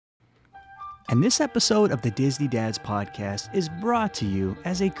And this episode of the Disney Dads Podcast is brought to you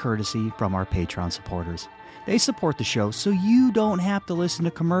as a courtesy from our Patreon supporters. They support the show so you don't have to listen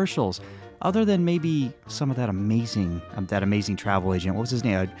to commercials, other than maybe some of that amazing travel agent. What was his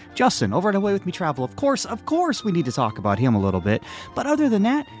name? Justin, over at Away With Me Travel. Of course, we need to talk about him a little bit. But other than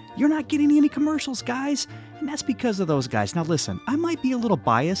that, you're not getting any commercials, guys. And that's because of those guys. Now listen, I might be a little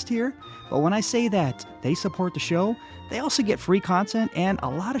biased here, but when I say that they support the show, they also get free content, and a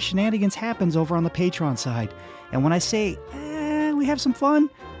lot of shenanigans happens over on the Patreon side. And when I say, we have some fun,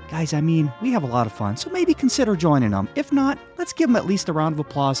 guys, I mean, we have a lot of fun, so maybe consider joining them. If not, let's give them at least a round of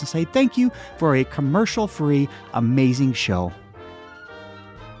applause and say thank you for a commercial-free, amazing show.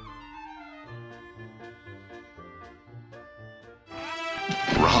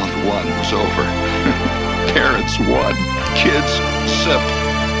 Round one was over. Parents won. Kids sip.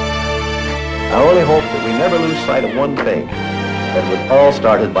 I only hope that we never lose sight of one thing, that it was all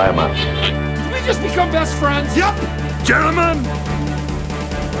started by a mouse. Did we just become best friends? Yep! Gentlemen,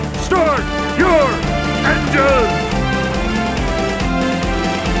 start your engine!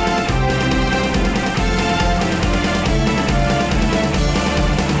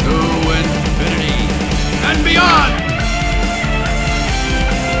 To infinity and beyond!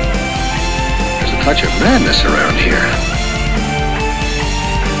 There's a touch of madness around here.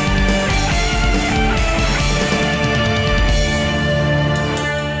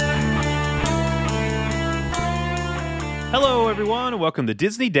 Hello, everyone, and welcome to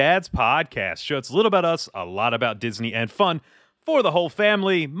Disney Dads Podcast. Show it's a little about us, a lot about Disney, and fun for the whole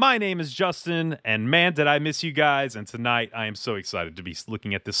family. My name is Justin, and man, did I miss you guys. And tonight, I am so excited to be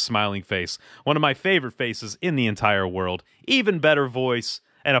looking at this smiling face, one of my favorite faces in the entire world, even better voice,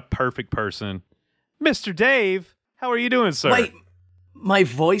 and a perfect person. Mr. Dave, how are you doing, sir? Wait, my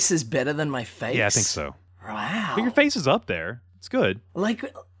voice is better than my face? Yeah, I think so. Wow. But your face is up there. It's good. Like,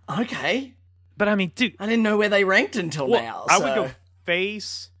 okay. But I mean, dude. I didn't know where they ranked until now. I would go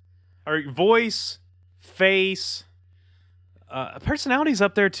face, or voice, face. Personality's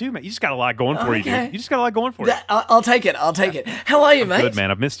up there too, man. You just got a lot going for you, dude. You just got a lot going for you. I'll take it. How are you, mate? Good,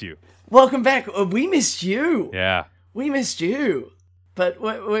 man. I've missed you. Welcome back. We missed you. Yeah. We missed you. But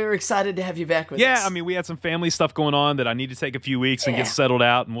we're excited to have you back with us. Yeah, I mean, we had some family stuff going on that I need to take a few weeks and get settled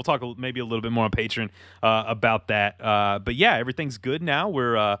out, and we'll talk maybe a little bit more on Patreon about that. But yeah, everything's good now.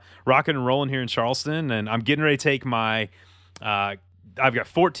 We're rocking and rolling here in Charleston, and I'm getting ready to take my I've got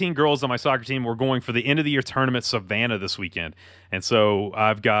 14 girls on my soccer team. We're going for the end-of-the-year tournament Savannah this weekend. And so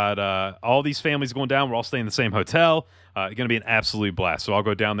I've got all these families going down. We're all staying in the same hotel. It's going to be an absolute blast. So I'll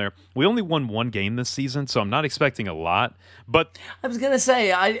go down there. We only won one game this season, so I'm not expecting a lot. But I was going to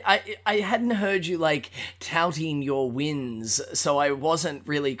say, I hadn't heard you, like, touting your wins, so I wasn't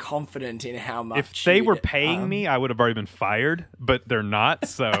really confident in how much. If they were paying me, I would have already been fired, but they're not.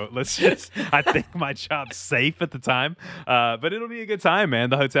 So I think my job's safe at the time. But it'll be a good time, man.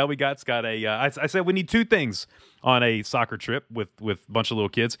 The hotel we got's got I said we need two things on a soccer trip with a bunch of little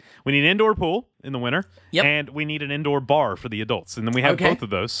kids. We need an indoor pool in the winter, and we need an indoor bar for the adults. And then we have both of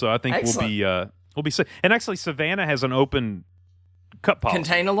those, so I think we'll be safe. And actually, Savannah has an open cup policy.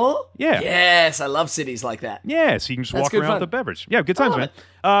 Container law? Yeah. Yes, I love cities like that. Yeah, so you can just walk around with a beverage. Yeah, good times, man.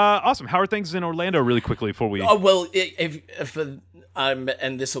 Awesome. How are things in Orlando really quickly before we... Oh, well, if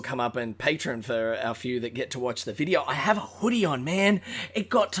and this will come up in Patreon for our few that get to watch the video. I have a hoodie on, man. It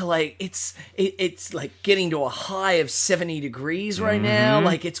got to like it's like getting to a high of 70 degrees right now.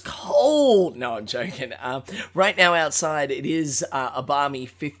 Like it's cold. No, I'm joking. Right now outside it is a balmy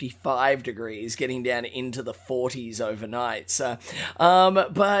 55 degrees, getting down into the 40s overnight. So,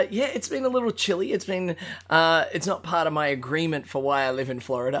 but yeah, it's been a little chilly. It's been it's not part of my agreement for why I live in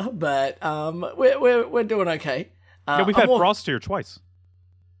Florida, but we're doing okay. Yeah, we've had frost here twice.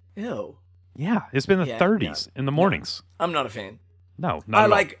 Ew. Yeah, it's been the 30s in the mornings. No, I'm not a fan. No,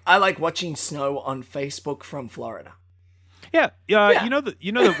 not at all. I like watching snow on Facebook from Florida. Yeah. You know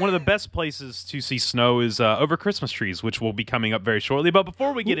that one of the best places to see snow is over Christmas trees, which will be coming up very shortly. But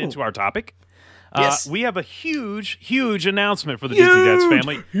before we get into our topic, we have a huge announcement for the Disney Dads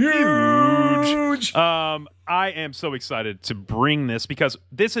family. Huge. I am so excited to bring this because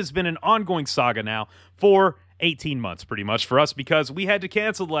this has been an ongoing saga now for 18 months pretty much for us because we had to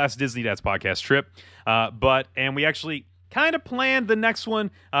cancel the last Disney Dads podcast trip. And we actually kind of planned the next one,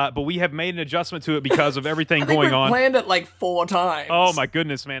 but we have made an adjustment to it because of everything going on. Planned it like 4 times. Oh my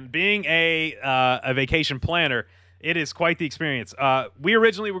goodness, man. Being a vacation planner, it is quite the experience. We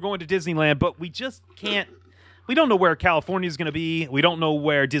originally were going to Disneyland, but we just can't. We don't know where California is going to be. We don't know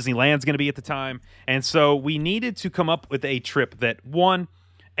where Disneyland's going to be at the time. And so we needed to come up with a trip that, one,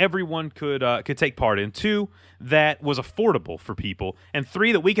 everyone could take part in. 2, that was affordable for people. And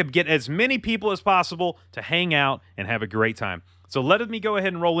 3, that we could get as many people as possible to hang out and have a great time. So let me go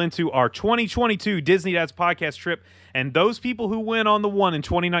ahead and roll into our 2022 Disney Dads podcast trip. And those people who went on the one in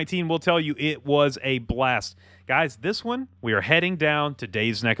 2019 will tell you it was a blast. Guys, this one, we are heading down to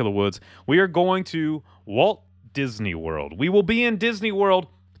Dave's neck of the woods. We are going to Walt Disney World. We will be in Disney World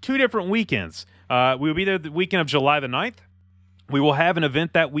 2 different weekends. We will be there the weekend of July the 9th. We will have an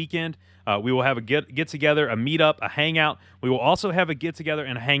event that weekend. We will have a get-together, a meetup, a hangout. We will also have a get-together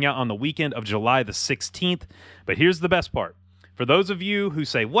and a hangout on the weekend of July the 16th. But here's the best part. For those of you who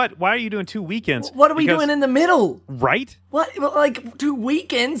say, what? Why are you doing 2 weekends? What are we doing in the middle? Right? What? Like 2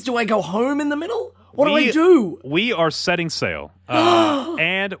 weekends? Do I go home in the middle? What do I do? We are setting sail.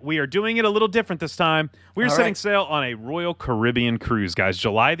 And we are doing it a little different this time. We are setting sail on a Royal Caribbean cruise, guys.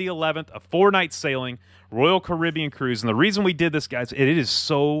 July the 11th, a 4-night sailing, Royal Caribbean cruise. And the reason we did this, guys, it is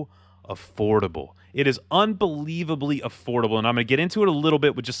so affordable. It is unbelievably affordable, and I'm going to get into it a little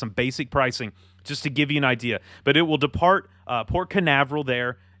bit with just some basic pricing just to give you an idea. But it will depart Port Canaveral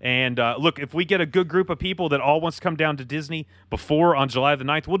there. And look, if we get a good group of people that all wants to come down to Disney before on July the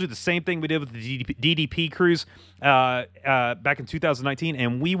 9th, we'll do the same thing we did with the DDP cruise back in 2019,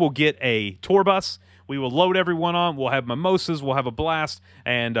 and we will get a tour bus. We will load everyone on. We'll have mimosas. We'll have a blast,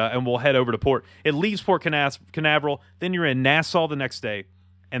 and we'll head over to port. It leaves Port Canaveral. Then you're in Nassau the next day.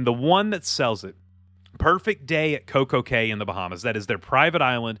 And the one that sells it, Perfect Day at Coco Cay in the Bahamas. That is their private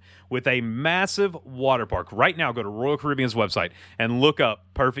island with a massive water park. Right now, go to Royal Caribbean's website and look up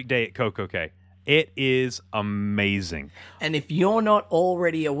Perfect Day at Coco Cay. It is amazing. And if you're not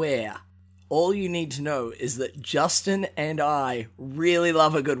already aware, all you need to know is that Justin and I really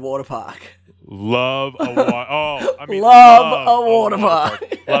love a good water park. Love a water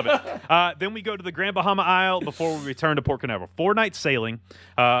park. Love it. Then we go to the Grand Bahama Isle before we return to Port Canaveral. 4-night sailing.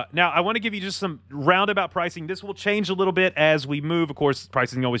 Now, I want to give you just some roundabout pricing. This will change a little bit as we move. Of course,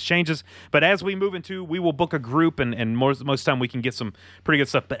 pricing always changes. But as we move into, we will book a group, and most time we can get some pretty good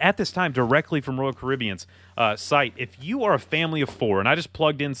stuff. But at this time, directly from Royal Caribbean's site, if you are a family of 4, and I just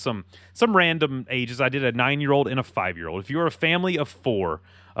plugged in some random ages. I did a 9-year-old and a 5-year-old. If you're a family of 4,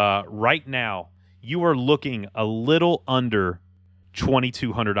 right now, you are looking a little under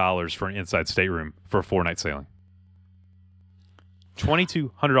 $2,200 for an inside stateroom for a 4-night sailing.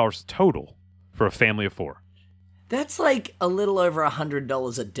 $2,200 total for a family of 4. That's like a little over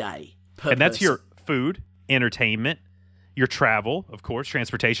 $100 a day per And that's person. your food, entertainment, your travel, of course,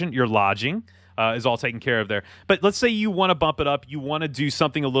 transportation, your lodging. Is all taken care of there. But let's say you want to bump it up. You want to do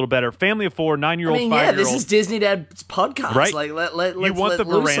something a little better. Family of 4, 9-year-old, 5-year-old. Yeah, this is Disney Dad's podcast. Right? Like, let's you want the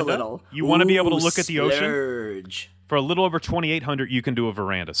loose veranda. a little. You want to be able to look at the splurge. ocean. For a little over $2,800, you can do a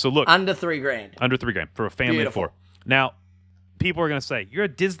veranda. So look, under $3,000. Under $3,000 for a family Beautiful. of 4. Now, people are going to say, "You're a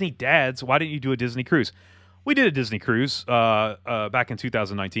Disney Dads. Why didn't you do a Disney cruise?" We did a Disney cruise back in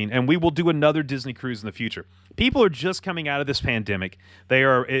 2019, and we will do another Disney cruise in the future. People are just coming out of this pandemic. They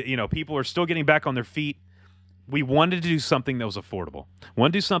are, people are still getting back on their feet. We wanted to do something that was affordable. We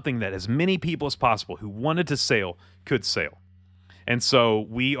wanted to do something that as many people as possible who wanted to sail could sail. And so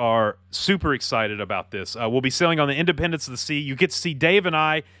we are super excited about this. We'll be sailing on the Independence of the Sea. You get to see Dave and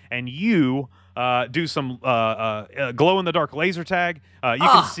I and you do some glow-in-the-dark laser tag. You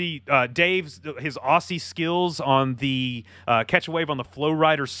can see Dave's his Aussie skills on the Catch a Wave on the Flow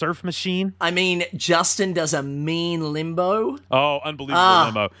Rider surf machine. I mean, Justin does a mean limbo. Oh, unbelievable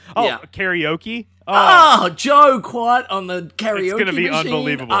limbo. Oh, yeah. Karaoke. Joe Quat on the karaoke It's going to be machine.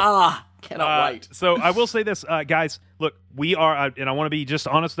 unbelievable. Cannot wait. So I will say this, guys. Look, we are, and I want to be just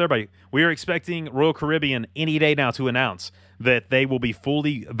honest with everybody. We are expecting Royal Caribbean any day now to announce that they will be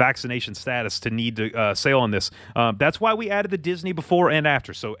fully vaccination status to need to sail on this. That's why we added the Disney before and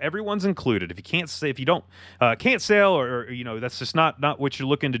after, so everyone's included. If you can't sail, or that's just not what you're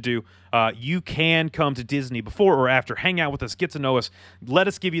looking to do, you can come to Disney before or after, hang out with us, get to know us, let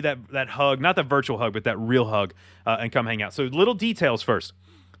us give you that hug, not the virtual hug, but that real hug, and come hang out. So little details first.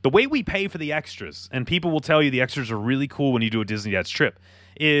 The way we pay for the extras, and people will tell you the extras are really cool when you do a Disney Dads trip,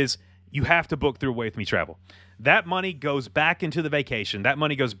 is you have to book through Away With Me Travel. That money goes back into the vacation. That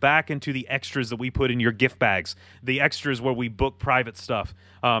money goes back into the extras that we put in your gift bags, the extras where we book private stuff.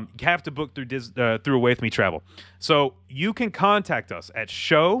 You have to book through Away With Me Travel. So you can contact us at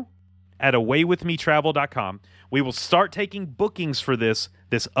show@awaywithmetravel.com. We will start taking bookings for this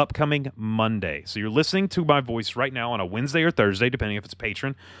upcoming Monday. So you're listening to my voice right now on a Wednesday or Thursday, depending if it's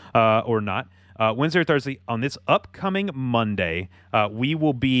patron or not. Wednesday or Thursday, on this upcoming Monday, we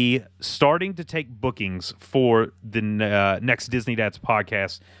will be starting to take bookings for the next Disney Dads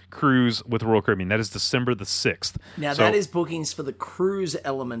podcast cruise with Royal Caribbean. That is December the 6th. Now, that is bookings for the cruise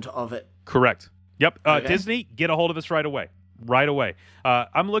element of it. Correct. Yep. Okay. Disney, get a hold of us right away. Right away.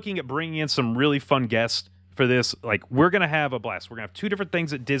 I'm looking at bringing in some really fun guests for this. Like, we're going to have a blast. We're going to have 2 different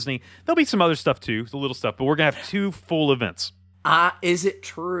things at Disney. There'll be some other stuff too, the little stuff, but we're going to have 2 full events. Is it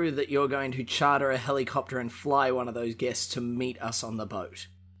true that you're going to charter a helicopter and fly one of those guests to meet us on the boat?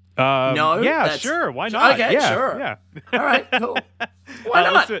 No? Yeah, sure. Why not? Okay, yeah, sure. Yeah. All right, cool. Why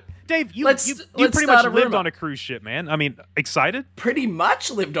not? Let's do it. Dave, you pretty much lived on a cruise ship, man. I mean, excited? Pretty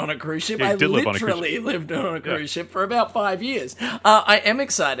much lived on a cruise ship. Yeah, I literally lived on a cruise ship for about 5 years. I am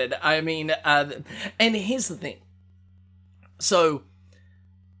excited. I mean, and here's the thing. So,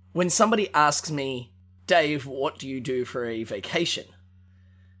 when somebody asks me, Dave, what do you do for a vacation?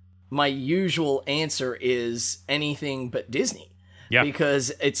 My usual answer is anything but Disney. Yeah.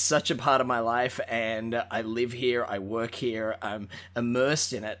 Because it's such a part of my life, and I live here, I work here, I'm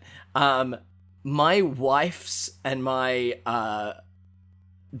immersed in it. My wife's and my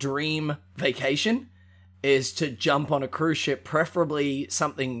dream vacation is to jump on a cruise ship, preferably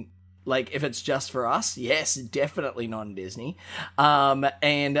something like, if it's just for us, yes, definitely non-Disney.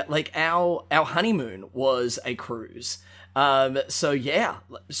 And like our honeymoon was a cruise. So yeah,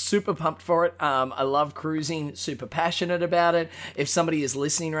 super pumped for it. I love cruising, super passionate about it. If somebody is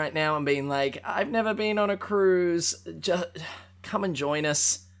listening right now and being like, I've never been on a cruise, just come and join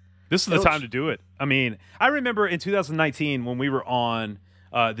us. This is the time to do it. I mean, I remember in 2019 when we were on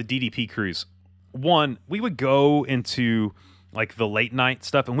the DDP cruise, we would go into like the late night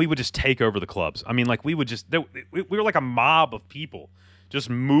stuff and we would just take over the clubs. I mean, like we were like a mob of people just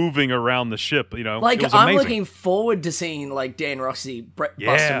moving around the ship, you know. Like, it was I'm amazing. looking forward to seeing, like, Dan Roxy, Brett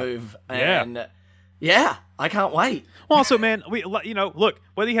Buster move, and I can't wait. Well, also, man, look,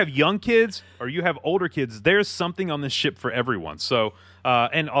 whether you have young kids or you have older kids, there's something on this ship for everyone. So,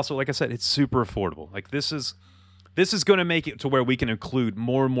 and also, like I said, it's super affordable. Like, this is going to make it to where we can include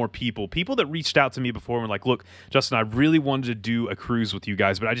more and more people that reached out to me before and were like, look, Justin, I really wanted to do a cruise with you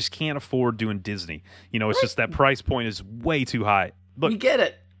guys, but I just can't afford doing Disney. You know, it's just that price point is way too high. Look, we get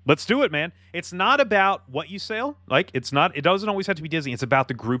it. Let's do it, man. It's not about what you sail. Like, it doesn't always have to be Disney. It's about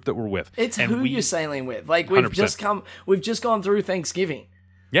the group that we're with. It's who you're sailing with. Like, we've 100%. We've just gone through Thanksgiving.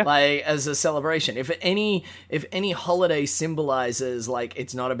 Yeah. Like, as a celebration. If any holiday symbolizes, like,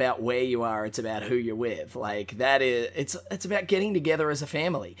 it's not about where you are, it's about who you're with. Like, it's about getting together as a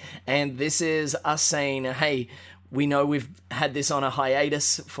family. And this is us saying, hey, we know we've had this on a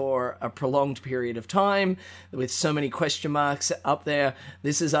hiatus for a prolonged period of time with so many question marks up there.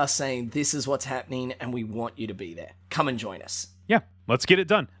 This is us saying this is what's happening and we want you to be there. Come and join us. Yeah, let's get it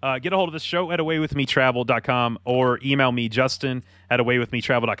done. Get a hold of the show at awaywithmetravel.com or email me, Justin, at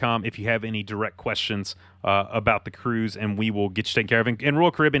awaywithmetravel.com if you have any direct questions about the cruise, and we will get you taken care of. And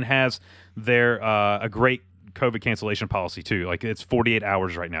Royal Caribbean has a great COVID cancellation policy too. Like, it's 48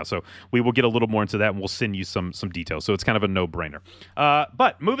 hours right now, so we will get a little more into that and we'll send you some details, so it's kind of a no-brainer.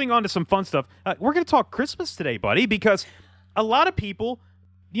 But moving on to some fun stuff, we're going to talk Christmas today, buddy, because a lot of people,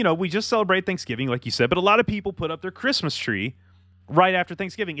 you know, we just celebrate Thanksgiving like you said, but a lot of people put up their Christmas tree right after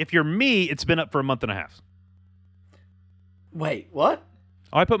Thanksgiving. If you're me, it's been up for a month and a half. Wait, what?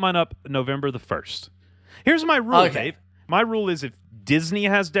 I put mine up November the 1st. Here's my rule, Okay. Dave. My rule is if Disney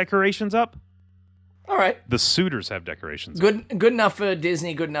has decorations up, All right. the suitors have decorations. Good enough for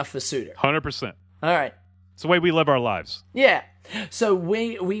Disney, good enough for Suitor. 100%. All right. It's the way we live our lives. Yeah. So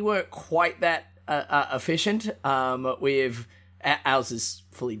we weren't quite that efficient. Ours is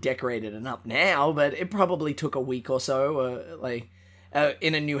fully decorated and up now, but it probably took a week or so.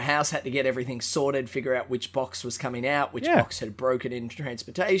 In a new house, had to get everything sorted, figure out which box was coming out, which box had broken in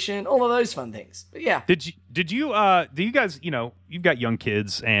transportation, all of those fun things. But yeah. Do you guys, you know, you've got young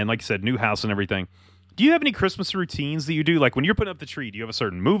kids and, like you said, new house and everything. Do you have any Christmas routines that you do? Like, when you're putting up the tree, do you have a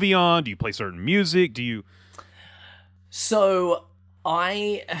certain movie on? Do you play certain music? So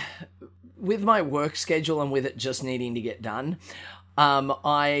with my work schedule and with it just needing to get done,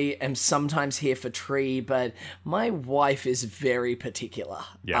 I am sometimes here for tree, but my wife is very particular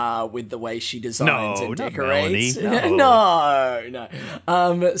with the way she designs and decorates. No.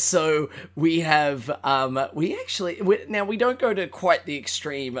 So we have, now we don't go to quite the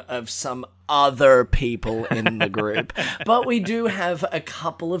extreme of some other people in the group, but we do have a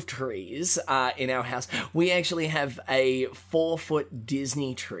couple of trees in our house. We actually have a 4-foot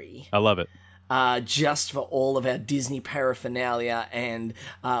Disney tree. I love it. just for all of our Disney paraphernalia and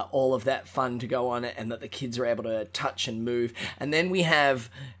all of that fun to go on it, and that the kids are able to touch and move. And then we have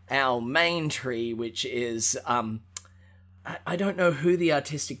our main tree, which is I don't know who the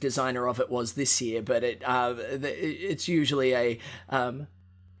artistic designer of it was this year, but it's usually a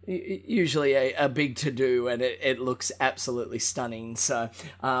big to-do, and it looks absolutely stunning. So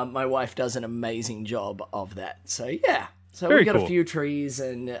my wife does an amazing job of that. So yeah, so Very we got cool. a few trees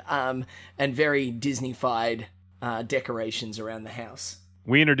and very Disney-fied decorations around the house.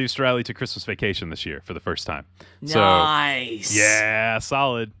 We introduced Riley to Christmas Vacation this year for the first time. Nice. So, yeah,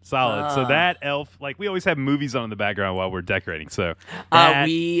 solid. So that Elf, like we always have movies on in the background while we're decorating. So that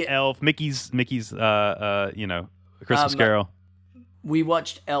Elf, Mickey's, Christmas Carol. We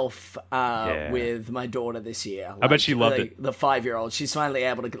watched Elf with my daughter this year. I bet she loved it. The 5-year-old. She's finally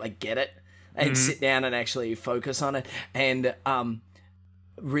able to get it and sit down and actually focus on it. And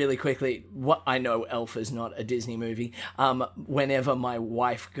really quickly, what I know Elf is not a Disney movie. Whenever my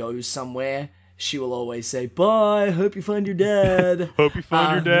wife goes somewhere, she will always say, "Bye, hope you find your dad." Hope you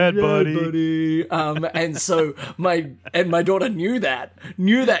find your dad, buddy. And so my daughter knew that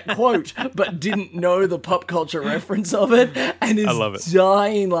quote, but didn't know the pop culture reference of it, and is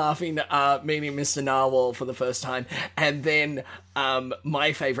dying laughing, meeting Mr. Narwhal for the first time. And then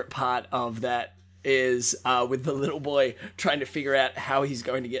my favorite part of that is with the little boy trying to figure out how he's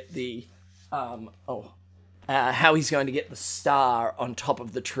going to get the star on top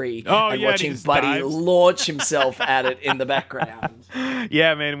of the tree, and watching Buddy launch himself at it in the background.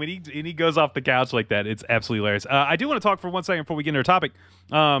 Yeah, man, when he goes off the couch like that, it's absolutely hilarious. I do want to talk for 1 second before we get into our topic.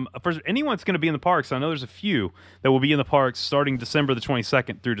 For anyone that's going to be in the parks, I know there's a few that will be in the parks starting December the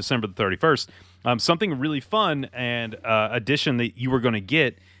 22nd through December the 31st. Something really fun and addition that you were going to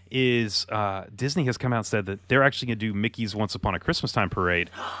get is Disney has come out and said that they're actually going to do Mickey's Once Upon a Christmas Time parade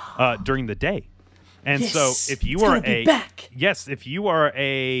during the day. And yes, so if you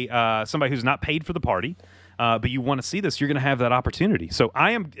are somebody who's not paid for the party, but you want to see this, you're going to have that opportunity. So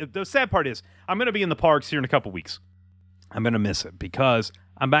the sad part is I'm going to be in the parks here in a couple weeks. I'm going to miss it because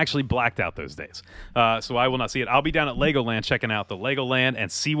I'm actually blacked out those days. So I will not see it. I'll be down at Legoland checking out the Legoland and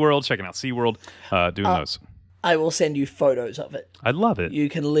SeaWorld, checking out SeaWorld, doing those. I will send you photos of it. I'd love it. You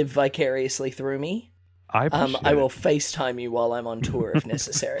can live vicariously through me. I appreciate I will FaceTime you while I'm on tour if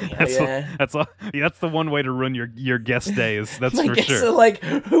necessary. That's the one way to ruin your guest days. That's my for guests sure. Are like,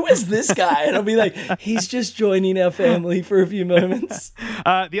 who is this guy? And I'll be like, he's just joining our family for a few moments.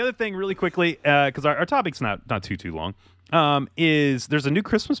 The other thing, really quickly, because our topic's not too long, is there's a new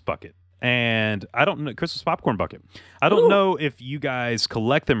Christmas bucket. And I don't know, Christmas popcorn bucket. I don't know if you guys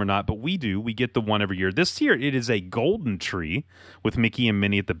collect them or not, but we do. We get the one every year. This year, it is a golden tree with Mickey and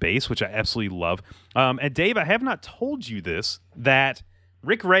Minnie at the base, which I absolutely love. And Dave, I have not told you this, that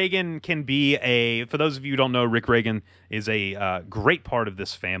Rick Reagan can be for those of you who don't know, Rick Reagan is a great part of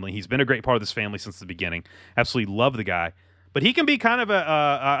this family. He's been a great part of this family since the beginning. Absolutely love the guy. But he can be kind of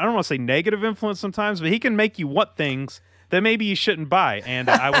I don't want to say negative influence sometimes, but he can make you want things that maybe you shouldn't buy. And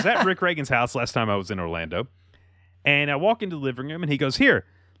I was at Rick Reagan's house last time I was in Orlando, and I walk into the living room, and he goes, "Here,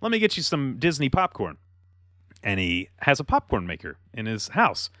 let me get you some Disney popcorn." And he has a popcorn maker in his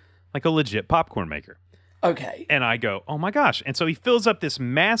house, like a legit popcorn maker. Okay. And I go, "Oh my gosh." And so he fills up this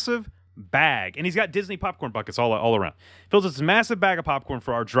massive bag, and he's got Disney popcorn buckets all around. Fills this massive bag of popcorn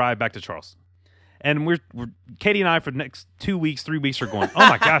for our drive back to Charleston. And we're Katie and I for the next 2 weeks, 3 weeks are going, "Oh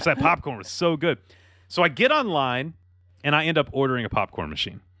my gosh, that popcorn was so good." So I get online, and I end up ordering a popcorn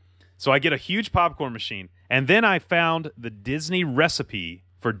machine. So I get a huge popcorn machine, and then I found the Disney recipe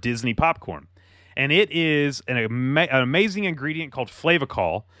for Disney popcorn. And it is an amazing ingredient called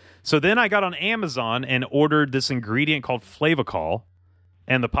Flavacol. So then I got on Amazon and ordered this ingredient called Flavacol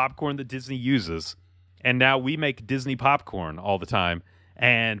and the popcorn that Disney uses. And now we make Disney popcorn all the time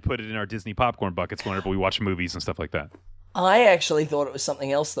and put it in our Disney popcorn buckets whenever we watch movies and stuff like that. I actually thought it was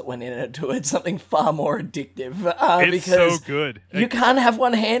something else that went into it, something far more addictive. It's because so good. You can't have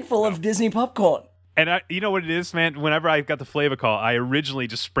one handful of Disney popcorn. And you know what it is, man? Whenever I got the Flavacol, I originally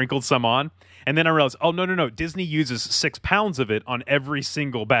just sprinkled some on, and then I realized, oh, no. Disney uses 6 pounds of it on every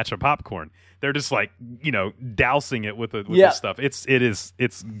single batch of popcorn. They're just like, dousing it with this stuff.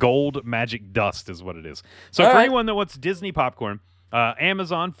 It's gold magic dust is what it is. So for anyone that wants Disney popcorn,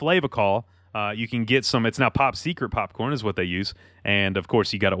 Amazon Flavacol. You can get some. It's now Pop Secret popcorn is what they use, and of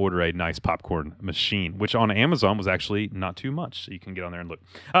course you got to order a nice popcorn machine, which on Amazon was actually not too much. So you can get on there and look.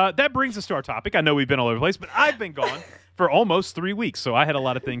 That brings us to our topic. I know we've been all over the place, but I've been gone for almost 3 weeks, so I had a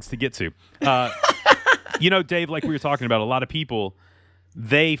lot of things to get to. Dave, like we were talking about, a lot of people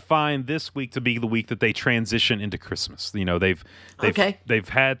they find this week to be the week that they transition into Christmas. You know, they've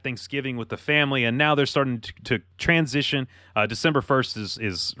had Thanksgiving with the family, and now they're starting to transition. December 1st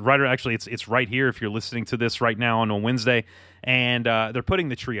is right. Actually, it's right here if you're listening to this right now on a Wednesday, and they're putting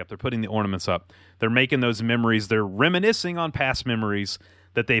the tree up. They're putting the ornaments up. They're making those memories. They're reminiscing on past memories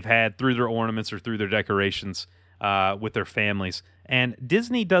that they've had through their ornaments or through their decorations with their families. And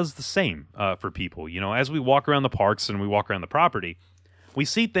Disney does the same for people. You know, as we walk around the parks and we walk around the property, we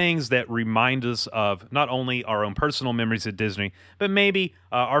see things that remind us of not only our own personal memories at Disney, but maybe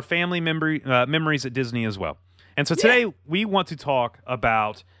our family memories at Disney as well. And so today we want to talk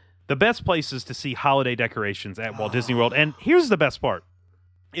about the best places to see holiday decorations at Walt Disney World. And here's the best part.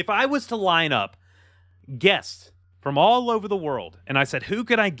 If I was to line up guests from all over the world, and I said, who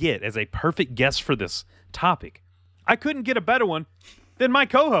could I get as a perfect guest for this topic? I couldn't get a better one than my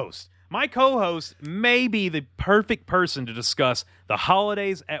co-host. My co-host may be the perfect person to discuss the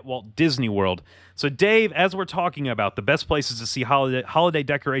holidays at Walt Disney World. So, Dave, as we're talking about the best places to see holiday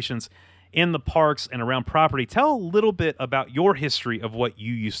decorations in the parks and around property, tell a little bit about your history of what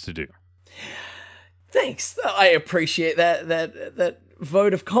you used to do. Thanks. I appreciate that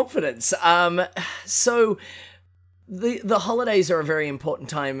vote of confidence. So the holidays are a very important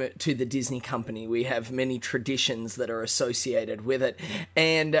time to the Disney company. We have many traditions that are associated with it.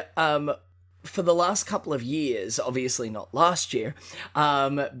 And for the last couple of years, obviously not last year,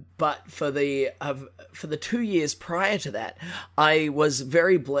 but for the 2 years prior to that, I was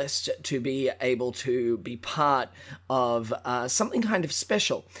very blessed to be able to be part of something kind of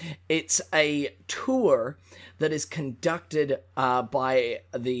special. It's a tour that is conducted by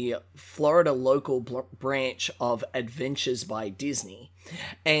the Florida local branch of Adventures by Disney.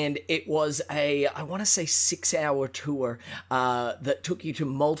 And it was I want to say 6-hour tour that took you to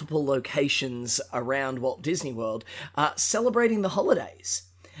multiple locations around Walt Disney World, celebrating the holidays.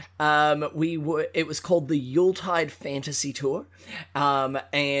 It was called the Yuletide Fantasy Tour,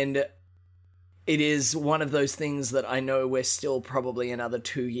 and it is one of those things that I know we're still probably another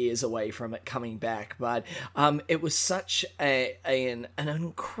 2 years away from it coming back, but it was such an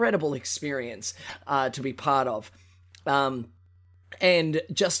incredible experience to be part of. And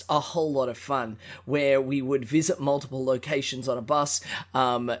just a whole lot of fun, where we would visit multiple locations on a bus,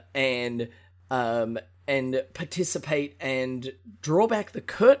 and participate and draw back the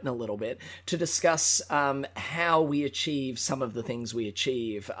curtain a little bit to discuss how we achieve some of the things we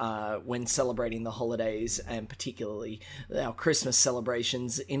achieve when celebrating the holidays, and particularly our Christmas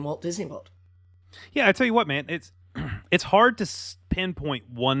celebrations in Walt Disney World. Yeah, I tell you what, man, it's hard to pinpoint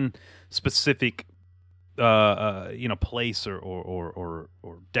one specific place or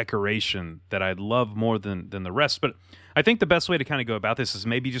decoration that I love more than the rest. But I think the best way to kind of go about this is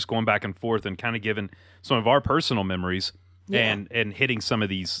maybe just going back and forth and kind of giving some of our personal memories and hitting some of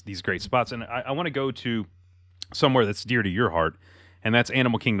these great spots. And I want to go to somewhere that's dear to your heart, and that's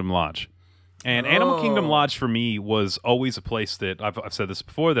Animal Kingdom Lodge. And Animal Kingdom Lodge for me was always a place that I've said this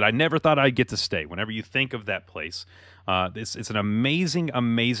before, that I never thought I'd get to stay. Whenever you think of that place, it's an amazing,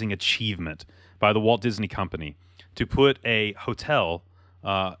 amazing achievement by the Walt Disney Company to put a hotel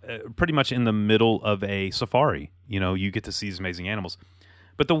pretty much in the middle of a safari. You know, you get to see these amazing animals.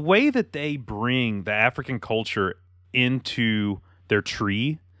 But the way that they bring the African culture into their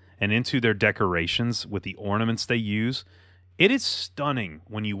tree and into their decorations with the ornaments they use, it is stunning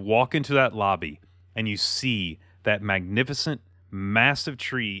when you walk into that lobby and you see that magnificent, massive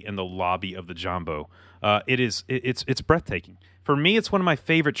tree in the lobby of the Jambo. It's breathtaking. For me, it's one of my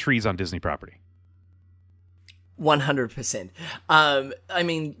favorite trees on Disney property. 100%. I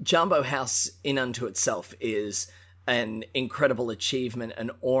mean, Jambo House in unto itself is an incredible achievement,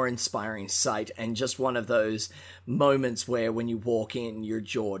 an awe-inspiring sight, and just one of those moments where when you walk in, your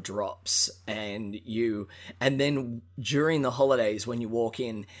jaw drops, and then during the holidays, when you walk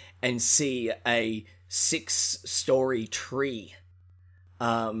in and see a 6-story tree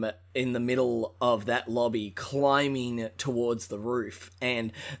in the middle of that lobby climbing towards the roof,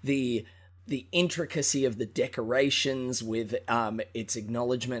 and the intricacy of the decorations with its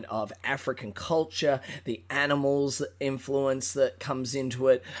acknowledgement of African culture, the animals, the influence that comes into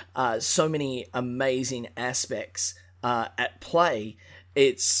it, so many amazing aspects at play.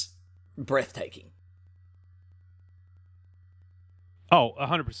 It's breathtaking. Oh,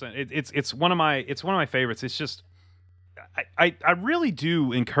 100%. It's one of my favorites. It's just I really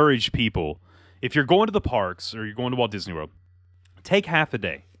do encourage people, if you're going to the parks or you're going to Walt Disney World, take half a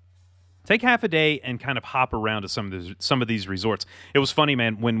day. Take half a day and kind of hop around to some of these resorts. It was funny,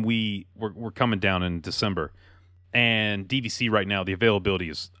 man, when we're coming down in December, and DVC right now, the availability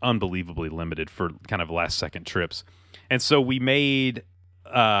is unbelievably limited for kind of last-second trips. And so we made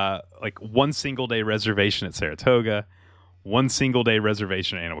like 1 single day reservation at Saratoga, 1 single day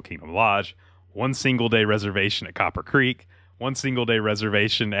reservation at Animal Kingdom Lodge, 1 single day reservation at Copper Creek, 1 single day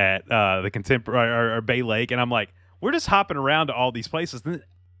reservation at the Contemporary or Bay Lake, and I'm like, we're just hopping around to all these places.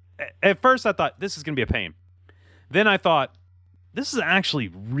 At first, I thought this is going to be a pain. Then I thought this is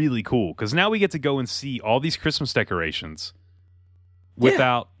actually really cool because now we get to go and see all these Christmas decorations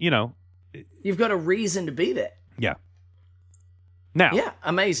without, you've got a reason to be there. Yeah. Now,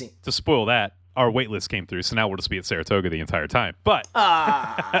 amazing. To spoil that, our wait list came through, so now we'll just be at Saratoga the entire time. But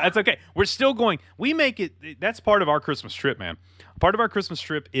that's okay. We're still going. We make it. That's part of our Christmas trip, man. Part of our Christmas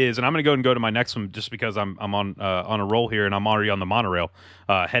trip is, and I'm going to go to my next one just because I'm on a roll here and I'm already on the monorail,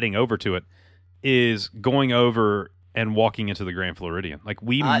 heading over to it. Is going over and walking into the Grand Floridian. Like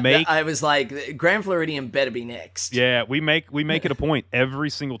I was like, Grand Floridian better be next. Yeah, we make it a point every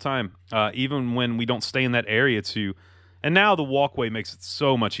single time, even when we don't stay in that area to. And now the walkway makes it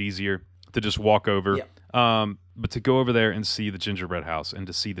so much easier to just walk over. Yeah. But to go over there and see the gingerbread house and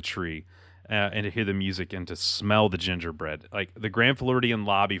to see the tree and to hear the music and to smell the gingerbread. Like the Grand Floridian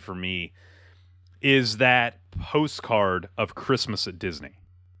lobby for me is that postcard of Christmas at Disney.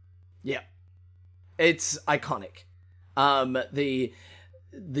 Yeah. It's iconic. The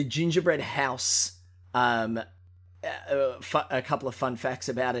gingerbread house, a couple of fun facts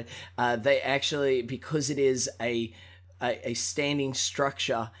about it. They actually, because it is a standing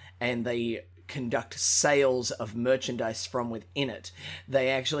structure and they conduct sales of merchandise from within it, they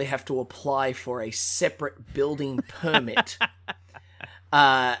actually have to apply for a separate building permit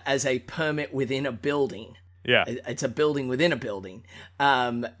as a permit within a building. Yeah. It's a building within a building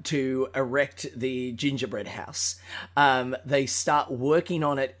to erect the gingerbread house. They start working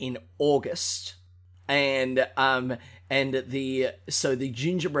on it in August. And the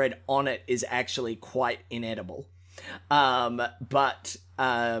gingerbread on it is actually quite inedible. But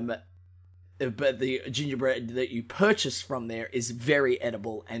the gingerbread that you purchase from there is very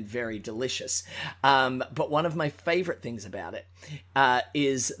edible and very delicious. But one of my favorite things about it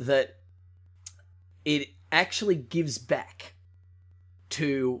is that it actually gives back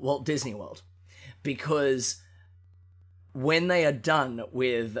to Walt Disney World, because when they are done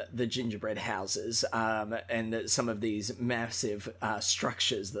with the gingerbread houses and some of these massive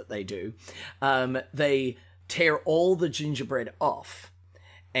structures that they do, they tear all the gingerbread off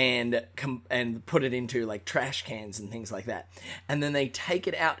and put it into like trash cans and things like that, and then they take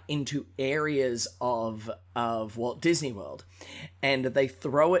it out into areas of Walt Disney World, and they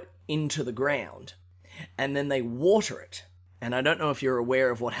throw it into the ground, and then they water it. And I don't know if you're aware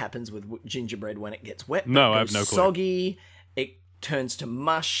of what happens with gingerbread when it gets wet. No, I have no clue. Soggy, it turns to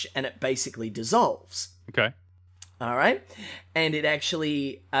mush, and it basically dissolves. Okay. All right, and it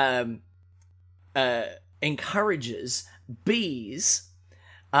actually encourages bees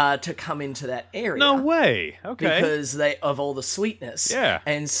to come into that area. No way. Okay. Because of all the sweetness. Yeah.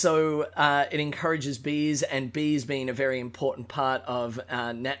 And so it encourages bees, and bees being a very important part of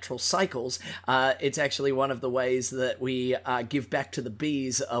natural cycles, it's actually one of the ways that we give back to the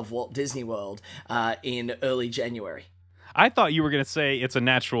bees of Walt Disney World in early January. I thought you were going to say it's a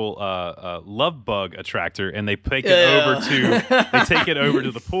natural love bug attractor, and they take it over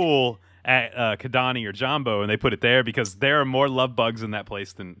to the pool at Kidani or Jambo, and they put it there because there are more love bugs in that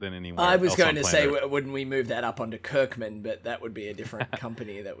place than anywhere else. I was going to say, Earth. wouldn't we move that up onto Kirkman? But that would be a different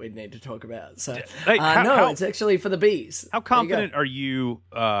company that we'd need to talk about. So it's actually for the bees. How confident are you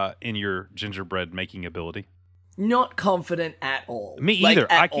in your gingerbread making ability? Not confident at all. Me either.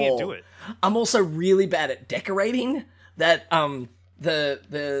 I can't do it. I'm also really bad at decorating. That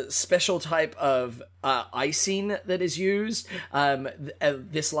the special type of icing that is used.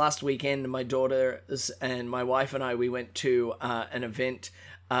 This last weekend, my daughters and my wife and I, we went to an event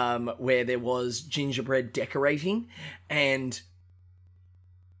where there was gingerbread decorating, and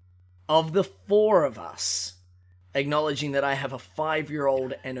of the four of us, acknowledging that I have a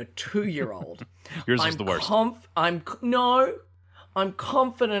 5-year-old and a 2-year-old, yours is the worst. I'm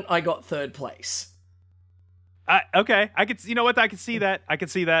confident I got third place. Okay, I could. You know what? I can see that.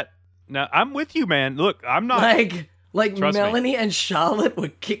 No, I'm with you, man. Look, I'm not like Melanie and Charlotte were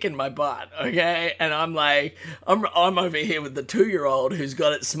kicking my butt. Okay, and I'm like, I'm over here with the 2-year-old who's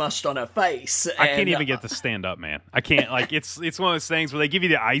got it smushed on her face. I can't even get to stand up, man. I can't. Like, it's one of those things where they give you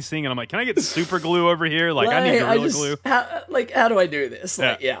the icing, and I'm like, can I get super glue over here? Like, I need Gorilla Glue. How do I do this?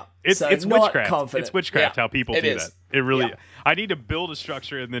 It's witchcraft. Confident. It's witchcraft how people do is. that. It really. I need to build a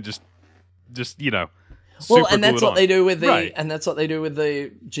structure and then just Well, super and that's glue it what on. they do with the Right. and that's what they do with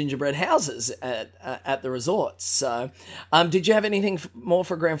the gingerbread houses at the resorts. So, did you have anything more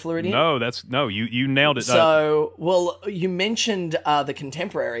for Grand Floridian? No, you nailed it. So, well, you mentioned the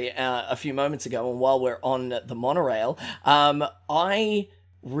Contemporary a few moments ago, and while we're on the monorail, I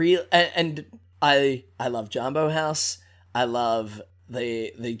love Jambo House. I love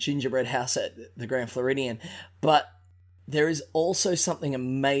the gingerbread house at the Grand Floridian, but there is also something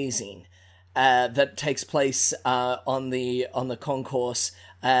amazing that takes place on the concourse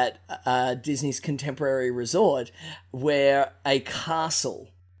at Disney's Contemporary Resort, where a castle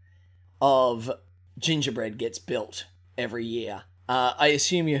of gingerbread gets built every year. I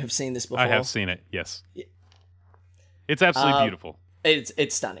assume you have seen this before. I have seen it. Yes, it's absolutely beautiful.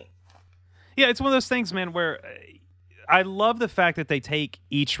 It's stunning. Yeah, it's one of those things, man, where I love the fact that they take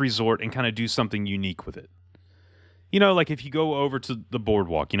each resort and kind of do something unique with it. You know, like if you go over to the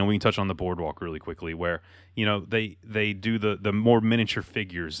boardwalk, you know, we can touch on the boardwalk really quickly, where, you know, they do the more miniature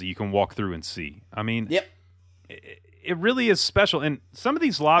figures that you can walk through and see. I mean, Yep. It really is special. And some of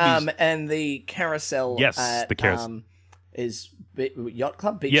these lobbies... And the carousel Yes, at, the carousel. Is Yacht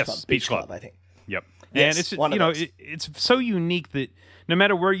Club? Beach Club, I think. Yep. Yes, and it's, one of you know, those. it's so unique that no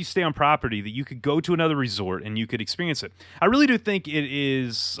matter where you stay on property, that you could go to another resort and you could experience it. I really do think it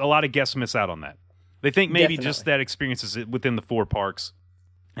is a lot of guests miss out on that. They think maybe just Definitely. that experience is within the 4 parks,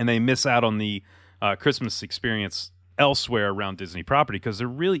 and they miss out on the Christmas experience elsewhere around Disney property, because there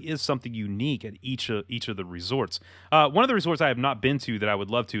really is something unique at each of the resorts. One of the resorts I have not been to that I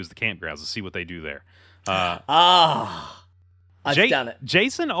would love to is the campgrounds, to see what they do there. I've done it.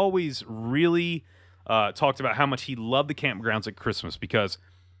 Jason always really talked about how much he loved the campgrounds at Christmas, because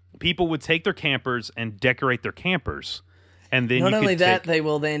people would take their campers and decorate their campers. And then Not you only could that, take... they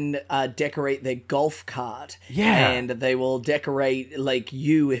will then decorate their golf cart. Yeah. And they will decorate, like,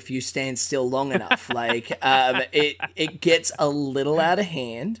 you if you stand still long enough. Like, it gets a little out of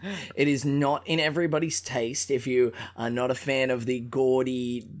hand. It is not in everybody's taste. If you are not a fan of the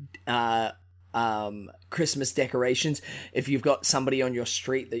gaudy Christmas decorations, if you've got somebody on your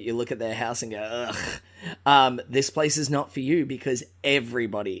street that you look at their house and go, ugh, this place is not for you, because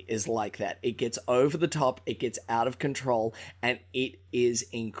everybody is like that. It gets over the top, it gets out of control, and it is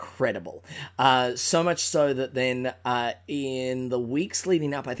incredible. So much so that then in the weeks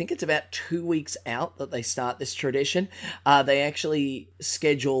leading up, I think it's about 2 weeks out that they start this tradition, they actually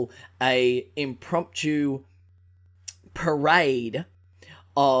schedule a impromptu parade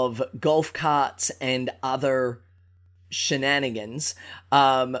of golf carts and other shenanigans,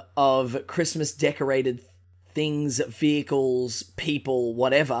 of Christmas decorated things, vehicles, people,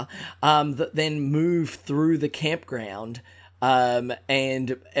 whatever, that then move through the campground,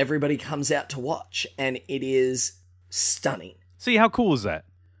 and everybody comes out to watch, and it is stunning. See, how cool is that?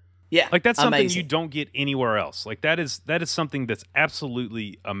 Yeah, Like, that's something amazing. you don't get anywhere else. Like, that is something that's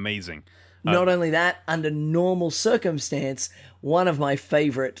absolutely amazing. Not only that, under normal circumstance, one of my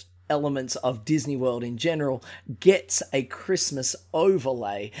favorite elements of Disney World in general gets a Christmas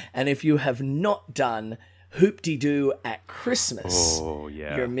overlay. And if you have not done Hoop-de-Doo at Christmas, Oh,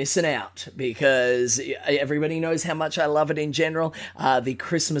 yeah. you're missing out, because everybody knows how much I love it in general. The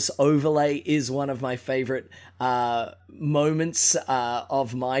Christmas overlay is one of my favorite moments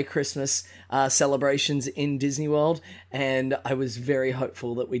of my Christmas celebrations in Disney World, and I was very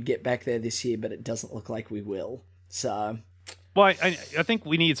hopeful that we'd get back there this year, but it doesn't look like we will. So, Well, I think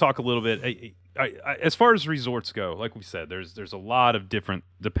we need to talk a little bit. As far as resorts go, like we said, there's a lot of different,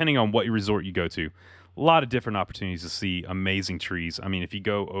 depending on what resort you go to, a lot of different opportunities to see amazing trees. I mean, if you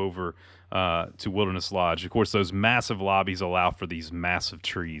go over to Wilderness Lodge, of course, those massive lobbies allow for these massive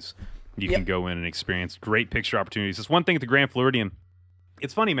trees. You can go in and experience great picture opportunities. It's one thing at the Grand Floridian.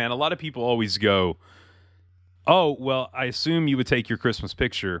 It's funny, man. A lot of people always go, oh, well, I assume you would take your Christmas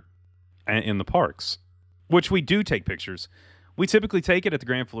picture in the parks, which we do take pictures. We typically take it at the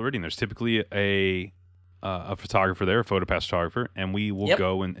Grand Floridian. There's typically a photographer there, a PhotoPass photographer, and we will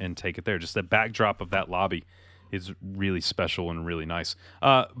go and take it there. Just the backdrop of that lobby is really special and really nice.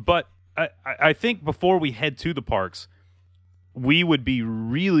 But I think before we head to the parks, we would be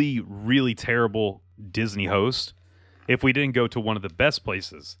really, really terrible Disney host if we didn't go to one of the best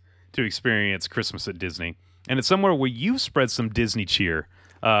places to experience Christmas at Disney. And it's somewhere where you've spread some Disney cheer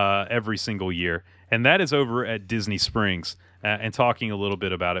every single year, and that is over at Disney Springs. And talking a little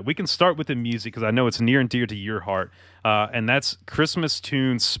bit about it. We can start with the music, because I know it's near and dear to your heart, and that's Christmas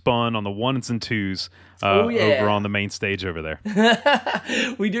tunes spun on the ones and twos over on the main stage over there.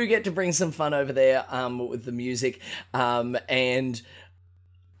 we do get to bring some fun over there with the music, and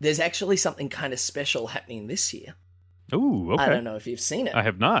there's actually something kind of special happening this year. Ooh, okay. I don't know if you've seen it. I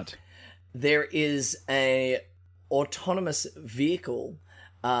have not. there is a autonomous vehicle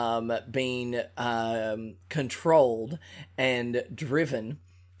being controlled and driven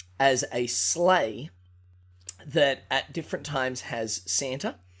as a sleigh that at different times has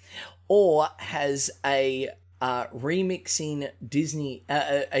Santa or has a remixing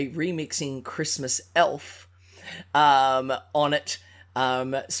Christmas elf on it,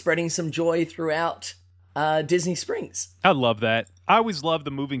 spreading some joy throughout Disney Springs. I love that. I always loved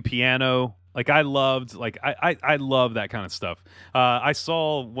the moving piano. I love that kind of stuff. I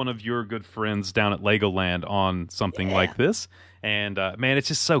saw one of your good friends down at Legoland on something like this, and man, it's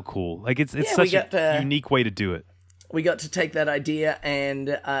just so cool. It's such a unique way to do it. We got to take that idea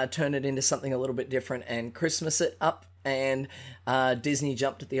and turn it into something a little bit different and Christmas it up. And Disney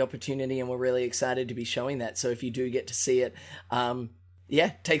jumped at the opportunity, and we're really excited to be showing that. So if you do get to see it,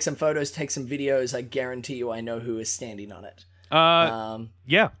 take some photos, take some videos. I guarantee you, I know who is standing on it.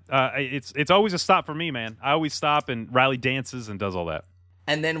 It's always a stop for me, man. I always stop and Riley dances and does all that.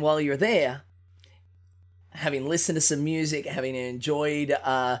 And then while you're there, having listened to some music, having enjoyed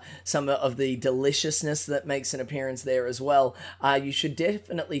some of the deliciousness that makes an appearance there as well, you should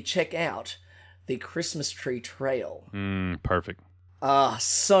definitely check out the Christmas Tree Trail. Perfect.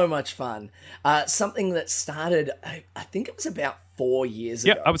 So much fun. Something that started, I think it was about 4 years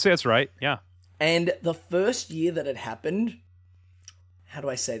ago. Yeah, I would say that's right. Yeah. And the first year that it happened, how do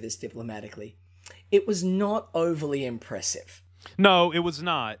I say this diplomatically? It was not overly impressive. No, it was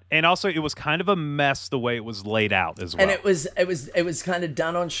not. And also it was kind of a mess the way it was laid out as well. And it was kind of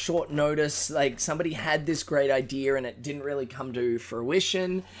done on short notice. Somebody had this great idea and it didn't really come to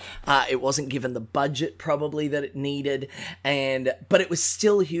fruition. It wasn't given the budget probably that it needed, but it was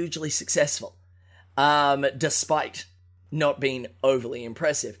still hugely successful. Despite not being overly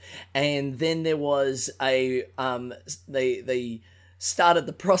impressive. And then there was they started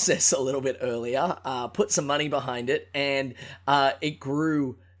the process a little bit earlier, put some money behind it, and it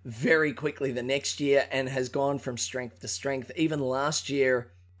grew very quickly the next year and has gone from strength to strength. Even last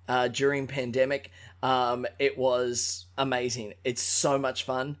year, during pandemic, it was amazing. It's so much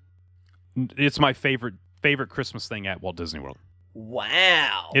fun. It's my favorite Christmas thing at Walt Disney World.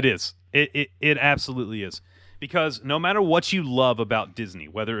 Wow. It is. It absolutely is. Because no matter what you love about Disney,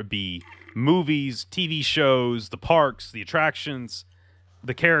 whether it be movies, TV shows, the parks, the attractions,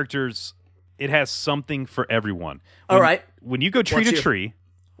 the characters, it has something for everyone. All right. When you go tree to tree...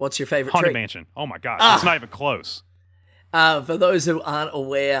 What's your favorite Haunted tree? Mansion. Oh my gosh, it's not even close. For those who aren't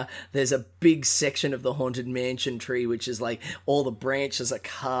aware, there's a big section of the Haunted Mansion tree, which is all the branches are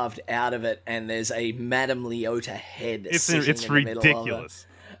carved out of it, and there's a Madame Leota head sitting in the ridiculous.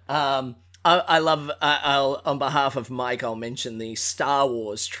 Middle of it. I love, on behalf of Mike, I'll mention the Star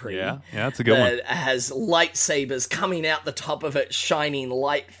Wars tree. Yeah, that's a good one. That has lightsabers coming out the top of it, shining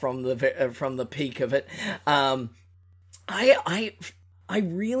light from the peak of it. I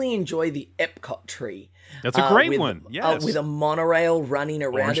really enjoy the Epcot tree. That's a great one, yes. With a monorail running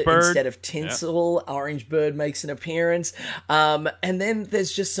around it instead of tinsel. Yep. Orange Bird makes an appearance. And then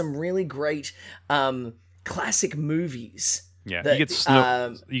there's just some really great classic movies. Yeah, you get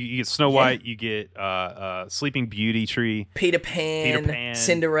Snow White, you get Sleeping Beauty tree, Peter Pan,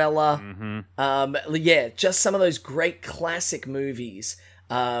 Cinderella. Mm-hmm. Just some of those great classic movies.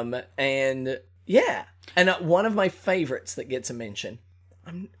 And one of my favorites that gets a mention.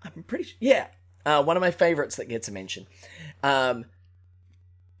 I'm pretty sure. One of my favorites that gets a mention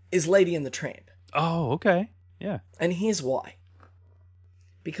is Lady and the Tramp. Oh, okay. Yeah. And here's why.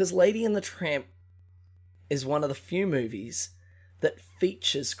 Because Lady and the Tramp is one of the few movies that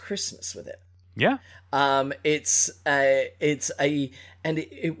features Christmas with it. Yeah. It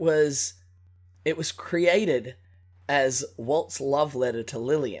was created as Walt's love letter to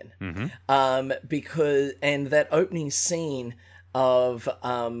Lillian. Mm-hmm. Because that opening scene of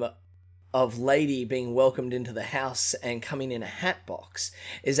Lady being welcomed into the house and coming in a hat box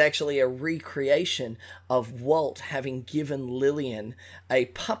is actually a recreation of Walt having given Lillian a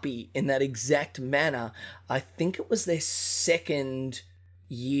puppy in that exact manner. I think it was their second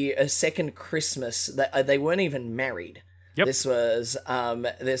Christmas. They weren't even married. Yep. This was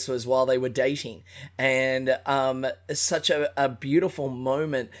while they were dating, and such a beautiful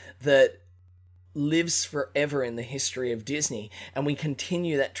moment that lives forever in the history of Disney, and we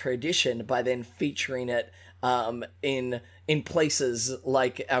continue that tradition by then featuring it in places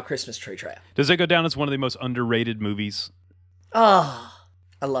like our Christmas Tree Trail. Does it go down as one of the most underrated movies? I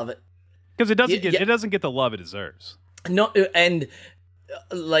love it because it doesn't get the love it deserves.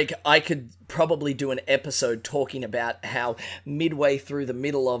 I could probably do an episode talking about how midway through the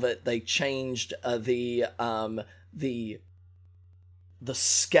middle of it they changed the the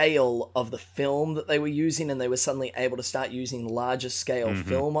scale of the film that they were using, and they were suddenly able to start using larger scale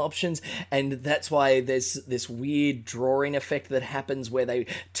film options, and that's why there's this weird drawing effect that happens where they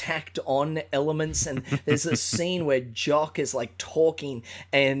tacked on elements, and there's a scene where Jock is like talking,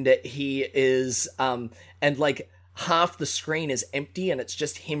 and he is and like half the screen is empty and it's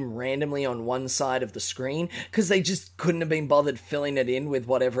just him randomly on one side of the screen because they just couldn't have been bothered filling it in with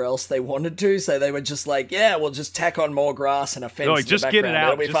whatever else they wanted to, so they were just like, yeah, we'll just tack on more grass and a fence in the just background. get it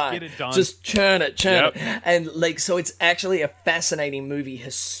out, It'll be just fine. get it done, just churn it and like, so it's actually a fascinating movie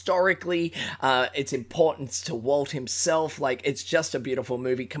historically, its importance to Walt himself, like it's just a beautiful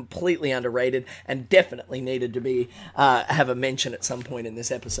movie, completely underrated and definitely needed to be have a mention at some point in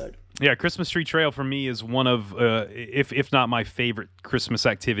this episode. Yeah, Christmas Tree Trail for me is one of, if not my favorite Christmas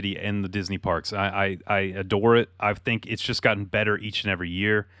activity in the Disney parks. I adore it. I think it's just gotten better each and every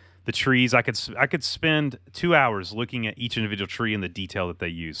year. The trees, I could spend 2 hours looking at each individual tree and the detail that they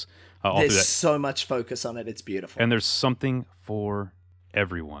use. There's so much focus on it. It's beautiful. And there's something for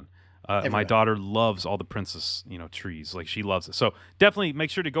everyone. My daughter loves all the princess, trees. Like, she loves it. So definitely make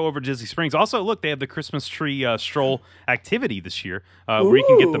sure to go over to Disney Springs. Also, look, they have the Christmas tree stroll activity this year, where you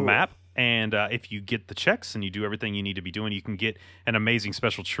can get the map. And if you get the checks and you do everything you need to be doing, you can get an amazing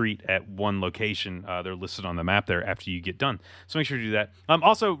special treat at one location. They're listed on the map there after you get done. So make sure to do that.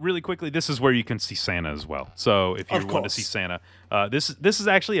 Also, really quickly, this is where you can see Santa as well. So if you want to see Santa, this is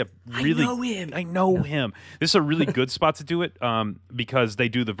actually a really... I know him. This is a really good spot to do it because they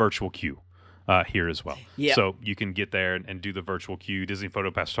do the virtual queue here as well. Yeah. So you can get there and do the virtual queue. Disney Photo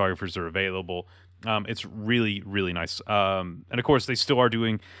Pass photographers are available. It's really, really nice. And of course, they still are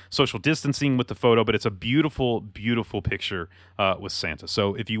doing social distancing with the photo, but it's a beautiful, beautiful picture with Santa.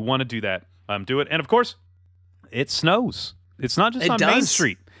 So if you want to do that, do it. And of course, it snows. It's not just on Main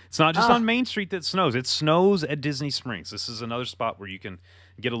Street. It's not just on Main Street that snows. It snows at Disney Springs. This is another spot where you can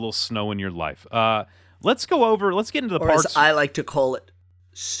get a little snow in your life. Let's get into the parks. As I like to call it,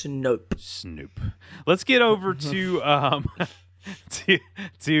 Snoop. Let's get over to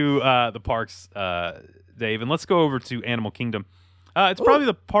the parks, Dave, and let's go over to Animal Kingdom. It's probably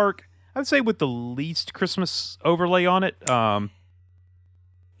the park, I would say, with the least Christmas overlay on it.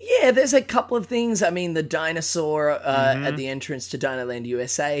 Yeah, there's a couple of things. I mean, the dinosaur at the entrance to Dinoland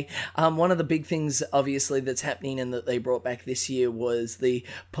USA. One of the big things, obviously, that's happening and that they brought back this year was the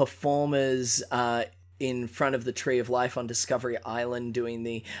performers in front of the Tree of Life on Discovery Island doing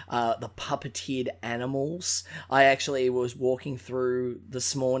the puppeteered animals. I actually was walking through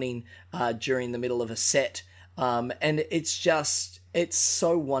this morning during the middle of a set, and it's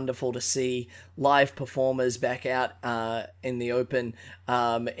so wonderful to see live performers back out in the open,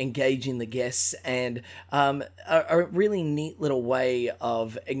 engaging the guests, and a really neat little way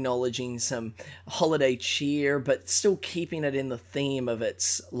of acknowledging some holiday cheer, but still keeping it in the theme of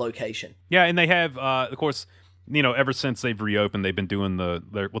its location. Yeah, and they have, of course, ever since they've reopened, they've been doing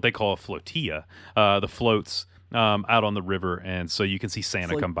what they call a flotilla, the floats out on the river, and so you can see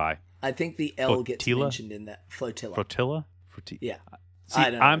Santa come by. I think the L gets mentioned in that. Flotilla. Yeah. See,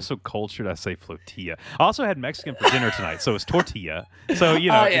 I'm so cultured, I say flotilla. I also had Mexican for dinner tonight, so it's tortilla. So,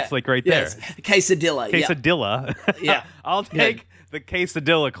 it's like right there. Quesadilla. Yeah. I'll take the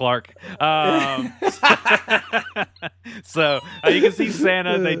quesadilla, Clark. So you can see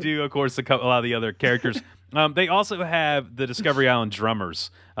Santa. They do, of course, a lot of the other characters. They also have the Discovery Island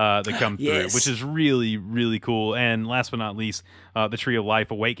drummers that come through, which is really, really cool. And last but not least, the Tree of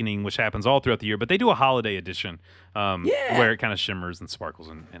Life Awakening, which happens all throughout the year. But they do a holiday edition where it kind of shimmers and sparkles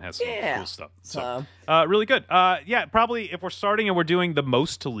and has some cool stuff. So really good. Probably if we're starting and we're doing the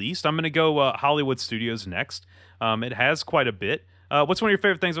most to least, I'm going to go Hollywood Studios next. It has quite a bit. What's one of your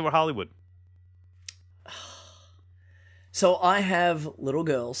favorite things about Hollywood? So I have little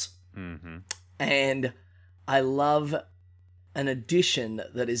girls, and I love an addition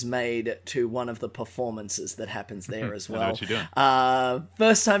that is made to one of the performances that happens there as well. I know what you're doing.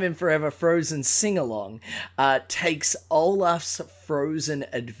 First time in forever, Frozen Sing-Along takes Olaf's Frozen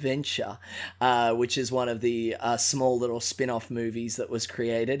Adventure, which is one of the small little spin-off movies that was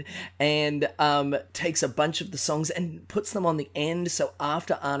created, and takes a bunch of the songs and puts them on the end. So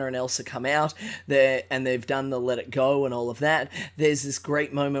after Anna and Elsa come out there and they've done the Let It Go and all of that, there's this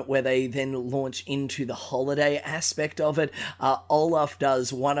great moment where they then launch into the holiday aspect of it. Olaf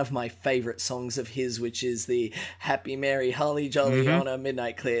does one of my favorite songs of his, which is the Happy Merry Holly Jolly on a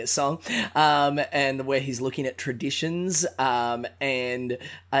Midnight Clear song, and where he's looking at traditions, and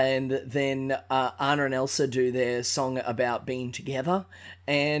then Anna and Elsa do their song about being together,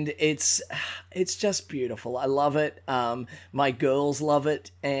 and it's just beautiful. I love it. My girls love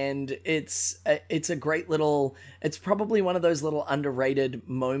it, and it's a great little. It's probably one of those little underrated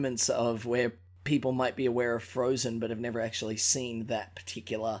moments of where people might be aware of Frozen but have never actually seen that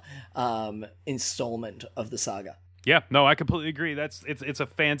particular installment of the saga. Yeah, no, I completely agree. It's a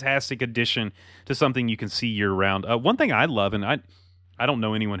fantastic addition to something you can see year round. One thing I love, and I don't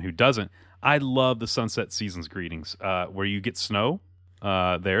know anyone who doesn't, I love the Sunset Seasons greetings, where you get snow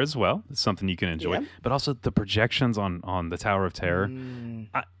there as well. It's something you can enjoy, but also the projections on the Tower of Terror.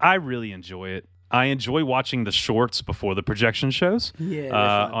 I really enjoy it. I enjoy watching the shorts before the projection shows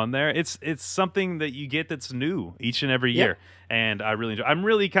on there. It's something that you get that's new each and every year, and I really enjoy. I'm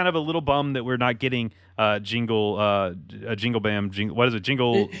really kind of a little bummed that we're not getting Jingle Bam, what is it?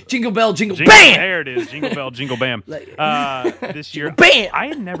 Jingle Bell, Jingle Bam! There it is, Jingle Bell, Jingle Bam. This year, Bam! I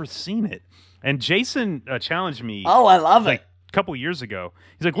had never seen it, and Jason challenged me. Oh, I love it. A couple years ago.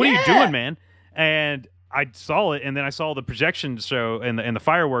 He's like, "What are you doing, man?" And I saw it, and then I saw the projection show and the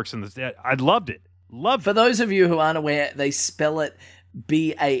fireworks, and I loved it. For those of you who aren't aware, they spell it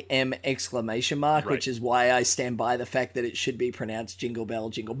BAM ! Which is why I stand by the fact that it should be pronounced Jingle Bell,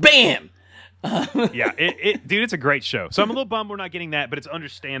 Jingle Bam! Yeah, dude, it's a great show. So I'm a little bummed we're not getting that, but it's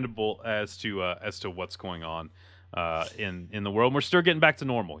understandable as to what's going on in the world. We're still getting back to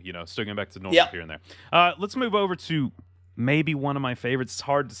normal, still getting back to normal here and there. Let's move over to maybe one of my favorites. It's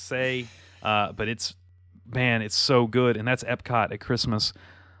hard to say, but it's so good, and that's Epcot at Christmas.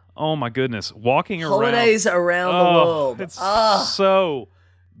 Oh my goodness, walking around holidays around the world. It's so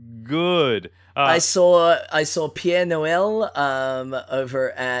good. I saw Pierre Noël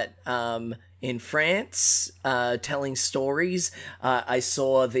over at in France telling stories. I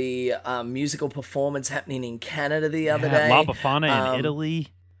saw the musical performance happening in Canada the other day. La Befana in Italy.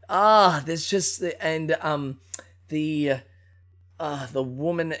 There's just the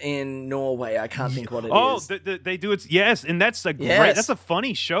woman in Norway. I can't think what it is. Oh, they do it. Yes, and that's that's a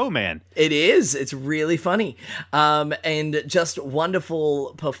funny show, man. It is. It's really funny. And just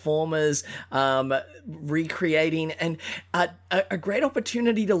wonderful performers recreating, and a great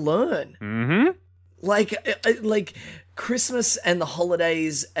opportunity to learn. Mm-hmm. Like Christmas and the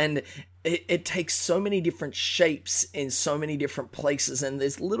holidays, and it takes so many different shapes in so many different places, and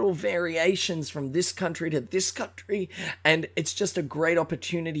there's little variations from this country to this country, and it's just a great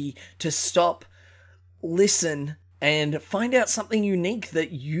opportunity to stop, listen, and find out something unique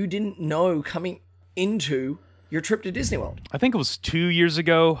that you didn't know coming into your trip to Disney World. I think it was 2 years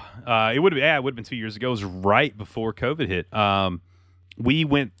ago. It would have been 2 years ago. It was right before COVID hit. We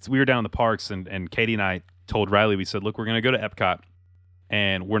were down in the parks, and Katie and I told Riley, we said, look, we're going to go to Epcot,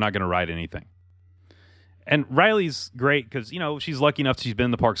 and we're not going to ride anything. And Riley's great because, she's lucky enough she's been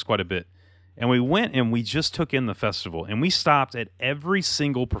in the parks quite a bit. And we went and we just took in the festival, and we stopped at every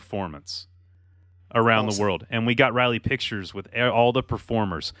single performance around the world. And we got Riley pictures with all the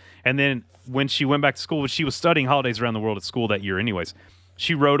performers. And then when she went back to school, she was studying holidays around the world at school that year anyways.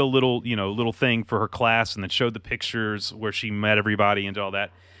 She wrote a little thing for her class and then showed the pictures where she met everybody and all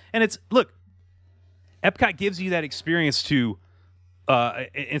that. And look, Epcot gives you that experience to,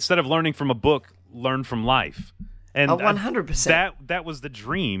 instead of learning from a book, learn from life. And 100%. That was the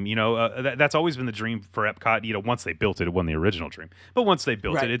dream, that's always been the dream for Epcot. Once they built it wasn't the original dream. But once they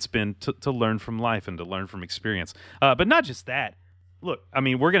built it, it's been to learn from life and to learn from experience. But not just that. Look,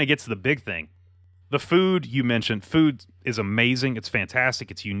 we're going to get to the big thing. The food you mentioned, food is amazing. It's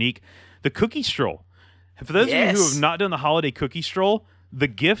fantastic. It's unique. The cookie stroll. For those of you who have not done the holiday cookie stroll, the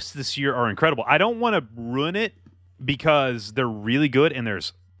gifts this year are incredible. I don't want to ruin it because they're really good, and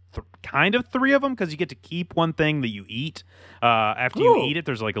there's kind of 3 of them because you get to keep one thing that you eat. After you eat it,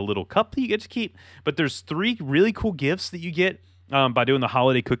 there's like a little cup that you get to keep. But there's 3 really cool gifts that you get by doing the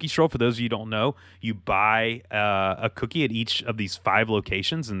holiday cookie stroll. For those of you who don't know, you buy a cookie at each of these 5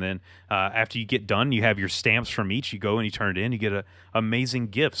 locations, and then after you get done, you have your stamps from each. You go and you turn it in. You get an amazing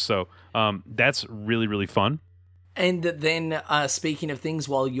gift. So that's really, really fun. And then, speaking of things,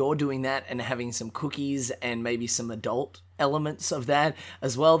 while you're doing that and having some cookies and maybe some adult elements of that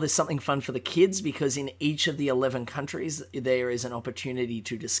as well, there's something fun for the kids, because in each of the 11 countries, there is an opportunity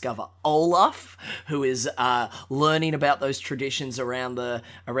to discover Olaf, who is learning about those traditions around the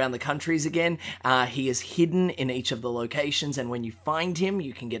countries again. He is hidden in each of the locations, and when you find him,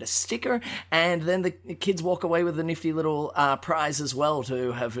 you can get a sticker, and then the kids walk away with a nifty little prize as well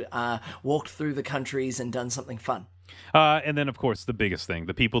to have walked through the countries and done something fun. And then, of course, the biggest thing,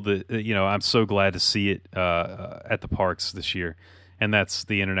 the people that, I'm so glad to see it at the parks this year. and that's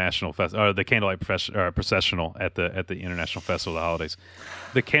the the Candlelight Processional at the International Festival of the Holidays.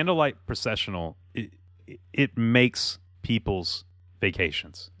 The Candlelight Processional, it makes people's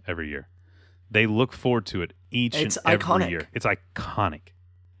vacations every year. They look forward to it each every year. It's iconic.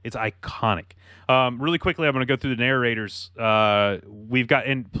 It's iconic. Really quickly, I'm going to go through the narrators. We've got,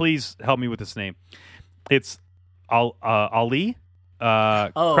 and please help me with this name. It's Ali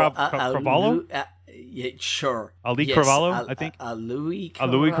Cravalho. Yeah, sure. Ali Cravalho, I think. Louis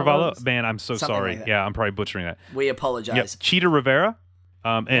Cravalho. Man, I'm so Something sorry. like Yeah, I'm probably butchering that. We apologize. Yep. Cheetah Rivera.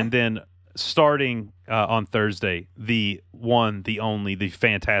 And then starting on Thursday, the one, the only, the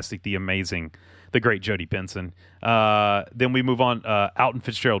fantastic, the amazing, the great Jody Benson. Then we move on. Alton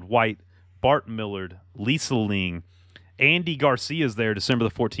Fitzgerald White, Bart Millard, Lisa Ling, Andy Garcia's there December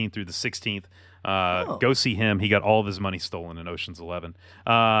the 14th through the 16th. Go see him. He got all of his money stolen in Ocean's 11.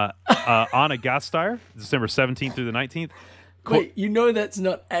 Anna Gasteyer, December 17th through the 19th. Wait, that's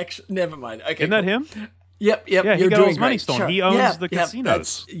not actually... Never mind. Okay, Isn't that him? Yep. Yeah, he got all his money stolen. Sure. He owns the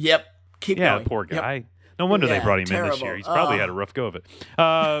casinos. Keep going. Poor guy. Yep. No wonder they brought him terrible. in this year. He's probably had a rough go of it.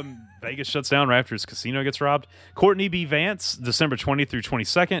 Vegas shuts down right after his casino gets robbed. Courtney B. Vance, December 20th through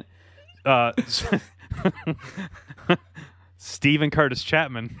 22nd. Stephen Curtis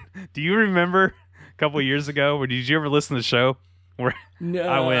Chapman. Do you remember a couple of years ago, or did you ever listen to the show where no,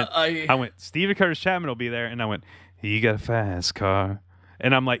 I went, Stephen Curtis Chapman will be there, and I went, he got a fast car.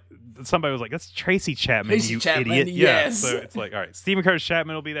 And I'm like, somebody was like, that's Tracy Chapman, idiot. Yes. Yeah, so it's like, all right, Stephen Curtis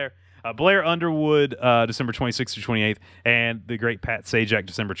Chapman will be there. Blair Underwood, December 26th through 28th, and the great Pat Sajak,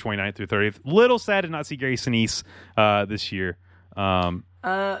 December 29th through 30th. Little sad to not see Gary Sinise this year.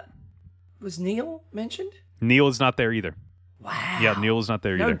 Was Neil mentioned? Neil is not there either. Wow. Yeah, Neil is not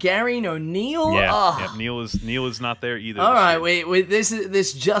there either. No Gary, no Neil. Yeah, Neil is not there either. All right, wait.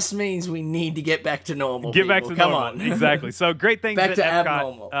 This just means we need to get back to normal. Get back to Come normal. on. Exactly. So great things back at to Epcot.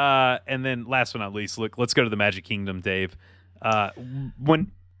 abnormal. And then last but not least, let's go to the Magic Kingdom, Dave.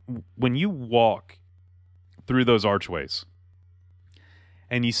 When you walk through those archways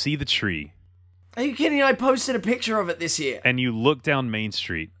and you see the tree, are you kidding? I posted a picture of it this year. And you look down Main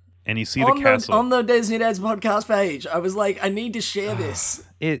Street and you see the castle on the Disney Dads podcast page. I was like, I need to share this.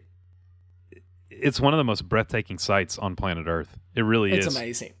 It's one of the most breathtaking sights on planet Earth. It really is. It's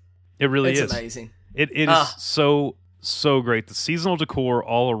amazing. It really is. It's amazing. It is so great. The seasonal decor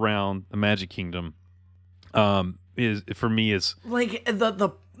all around the Magic Kingdom is for me is like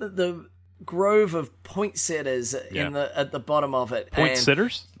the grove of poinsettias at the bottom of it.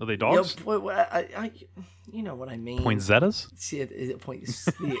 Poinsettias? Are they dogs? You know what I mean. Poinsettias?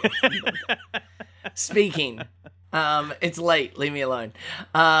 Speaking. It's late. Leave me alone.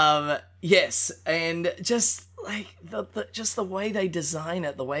 Yes, and just like the way they design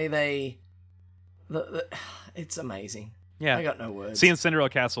it, the way they, it's amazing. Yeah, I got no words. Seeing Cinderella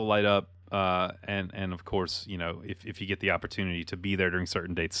Castle light up, and of course, if you get the opportunity to be there during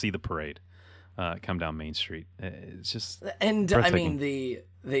certain dates, see the parade come down Main Street. It's just I mean the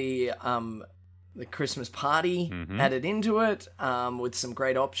Christmas party added into it with some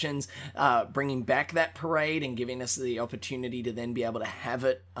great options, bringing back that parade and giving us the opportunity to then be able to have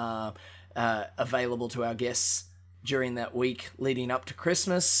it available to our guests during that week leading up to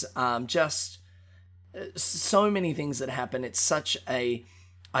Christmas. Just so many things that happen. It's such a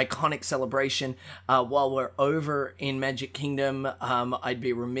iconic celebration. While we're over in Magic Kingdom, I'd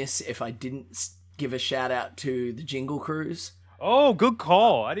be remiss if I didn't give a shout out to the Jingle Cruise. Oh, good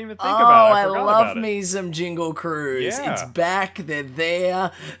call. I didn't even think about it. I love me some Jingle Cruise. Yeah. It's back. They're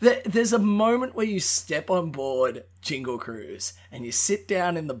there. There's a moment where you step on board Jingle Cruise and you sit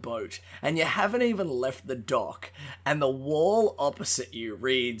down in the boat and you haven't even left the dock and the wall opposite you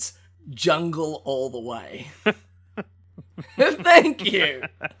reads Jungle All the Way. Thank you.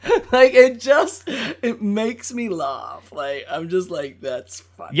 Like it makes me laugh. Like I'm just like, that's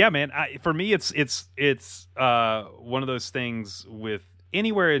funny. Yeah, man. For me, it's one of those things with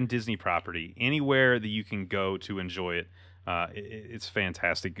anywhere in Disney property, anywhere that you can go to enjoy it. It's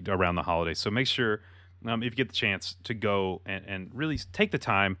fantastic around the holidays. So make sure if you get the chance to go and really take the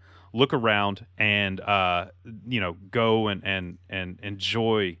time, look around, and go and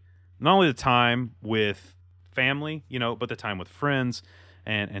enjoy not only the time with family, but the time with friends,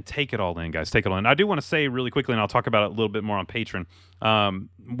 and take it all in, guys. Take it all in. I do want to say really quickly, and I'll talk about it a little bit more on Patreon.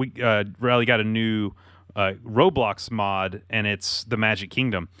 We Riley got a new Roblox mod, and it's the Magic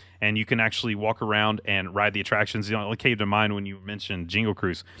Kingdom, and you can actually walk around and ride the attractions. It came to mind when you mentioned Jingle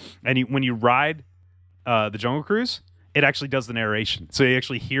Cruise, and when you ride the Jungle Cruise, it actually does the narration, so you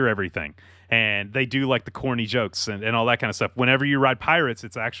actually hear everything. and they do like the corny jokes and all that kind of stuff. Whenever you ride Pirates,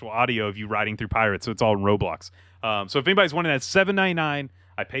 it's actual audio of you riding through Pirates, so it's all in Roblox. So if anybody's wanting that, $7.99.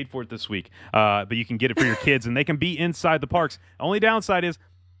 I paid for it this week, but you can get it for your kids, and they can be inside the parks. Only downside is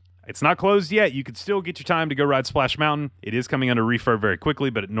it's not closed yet. You could still get your time to go ride Splash Mountain. It is coming under refurb very quickly,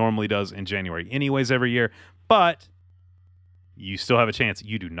 but it normally does in January anyways every year. But you still have a chance.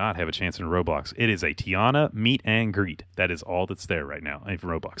 You do not have a chance in Roblox. It is a Tiana meet and greet. That is all that's there right now in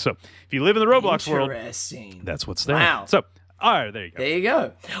Roblox. So if you live in the Roblox world, that's what's there. Wow. So, all right, there you go. There you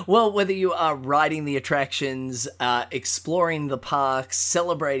go. Well, whether you are riding the attractions, exploring the parks,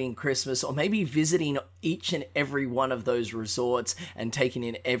 celebrating Christmas, or maybe visiting each and every one of those resorts and taking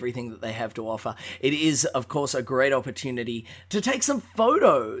in everything that they have to offer, it is, of course, a great opportunity to take some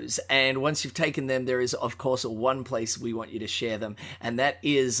photos. And once you've taken them, there is, of course, one place we want you to share them, and that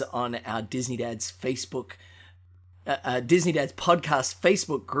is on our Disney Dads Facebook Disney Dads podcast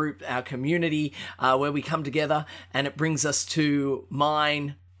Facebook group, our community, where we come together, and it brings us to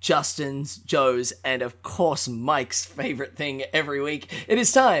mine, Justin's, Joe's, and of course Mike's favorite thing every week. It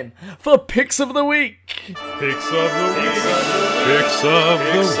is time for Picks of the Week. Picks of the week. Picks of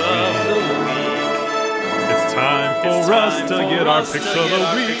the week. It's time for us to get our picks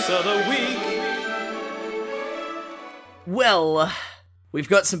of the week. Well, we've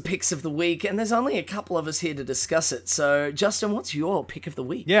got some picks of the week, and there's only a couple of us here to discuss it. So, Justin, what's your pick of the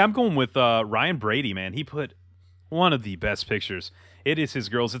week? Yeah, I'm going with Ryan Brady, man. He put one of the best pictures. It is his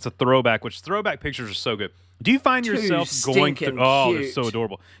girls. It's a throwback, which throwback pictures are so good. Do you find yourself going through? Oh, they're so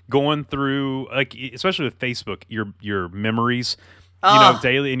adorable. Going through, like, especially with Facebook, your memories,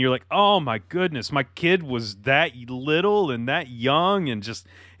 daily, and you're like, oh my goodness, my kid was that little and that young, and just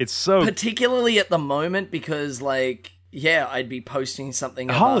it's so. Particularly at the moment, because like. Yeah, I'd be posting something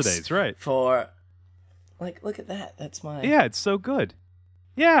of holidays, us right? For like, look at that. That's my it's so good.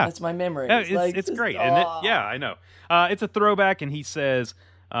 Yeah, that's my memory. It's great, isn't it? Yeah, I know. It's a throwback, and he says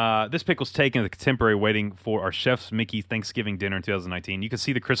this pick was taken at the Contemporary, waiting for our Chef's Mickey Thanksgiving dinner in 2019. You can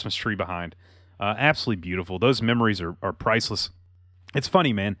see the Christmas tree behind. Absolutely beautiful. Those memories are priceless. It's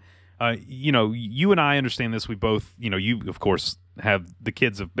funny, man. You and I understand this. We both, you of course the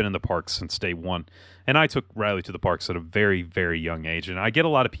kids have been in the parks since day one, and I took Riley to the parks at a very, very young age. And I get a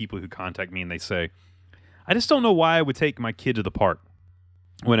lot of people who contact me and they say, I just don't know why I would take my kid to the park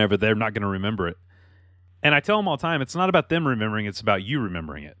whenever they're not going to remember it. And I tell them all the time, it's not about them remembering, it's about you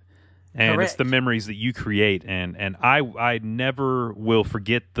remembering it. And Correct. It's the memories that you create, and I never will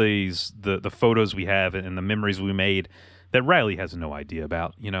forget the photos we have and the memories we made that Riley has no idea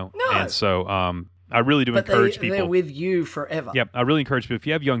about, No. And so I really do encourage people. They're with you forever. Yep, I really encourage people. If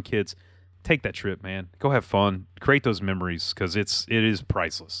you have young kids, take that trip, man. Go have fun. Create those memories, because it is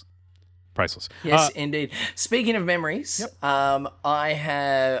priceless. Priceless. Yes, indeed. Speaking of memories,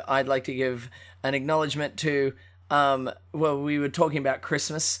 I'd like to give an acknowledgement to, we were talking about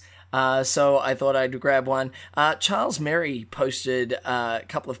Christmas, so I thought I'd grab one. Charles Merry posted a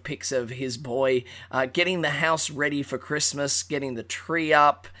couple of pics of his boy getting the house ready for Christmas, getting the tree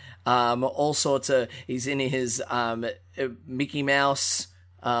up, all sorts of. He's in his Mickey Mouse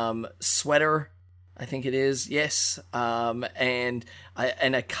sweater, I think it is. Yes, and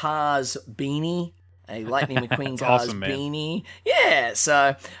a Cars beanie. A Lightning McQueen Cars awesome, beanie. Yeah,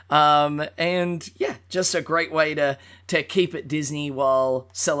 so, and yeah, just a great way to keep it Disney while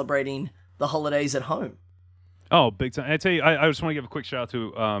celebrating the holidays at home. Oh, big time. I tell you, I just want to give a quick shout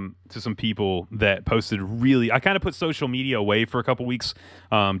out to some people that posted really, I kind of put social media away for a couple weeks,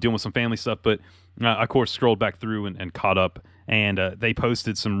 dealing with some family stuff, but of course scrolled back through and caught up, and they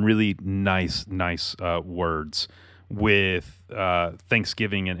posted some really nice words with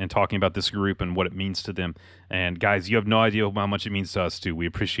Thanksgiving and talking about this group and what it means to them. And guys, you have no idea how much it means to us too. We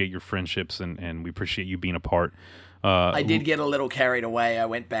appreciate your friendships and we appreciate you being a part. I did get a little carried away. I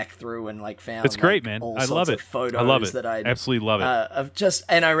went back through and found it's great, man. All I love it. Photos I love it. that I absolutely love it.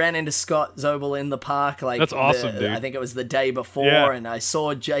 And I ran into Scott Zobel in the park. That's awesome, dude. I think it was the day before, and I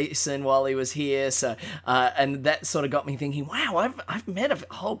saw Jason while he was here. So, and that sort of got me thinking, wow, I've met a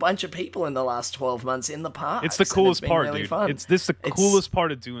whole bunch of people in the last 12 months in the park. It's the coolest part, really dude. Fun. The coolest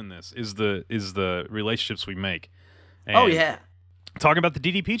part of doing this is the relationships we make. And oh yeah. Talking about the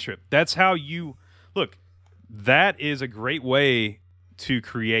DDP trip. That's how you look. That is a great way to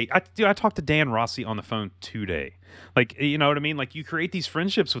create. I talked to Dan Rossi on the phone today. You know what I mean? You create these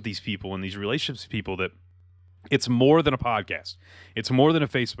friendships with these people and these relationships with people that it's more than a podcast. It's more than a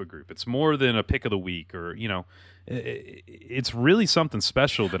Facebook group. It's more than a pick of the week or, it's really something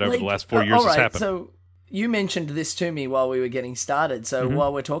special that over the last 4 years has happened. So you mentioned this to me while we were getting started. So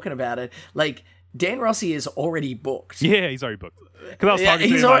while we're talking about it, Dan Rossi is already booked. Yeah, he's already booked. Because I was talking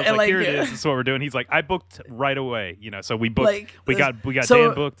to him, I was like, here it is. This is what we're doing. He's like, I booked right away. So we booked. We got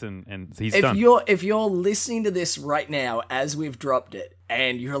Dan booked, and he's done. If you're listening to this right now as we've dropped it,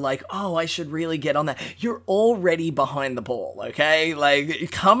 and you're like, oh, I should really get on that, you're already behind the ball. Okay,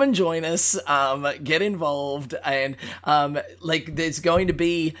 like come and join us. Get involved, and there's going to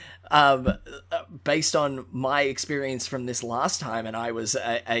be. Based on my experience from this last time, and I was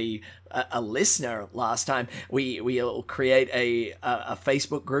a listener last time, we'll create a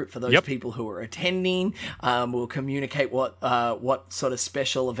Facebook group for those people who are attending. We'll communicate what sort of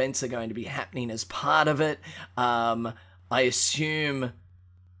special events are going to be happening as part of it. I assume,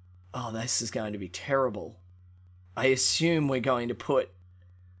 this is going to be terrible. I assume we're going to put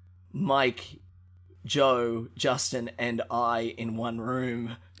Mike, Joe, Justin, and I in one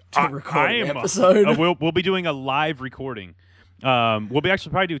room to record an episode. We'll be doing a live recording. We'll be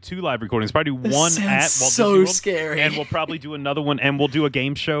actually probably do 2 live recordings. Probably do one at Walt Disney World, scary, and we'll probably do another one, and we'll do a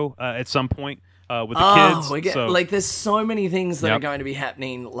game show at some point with the kids. There's so many things that are going to be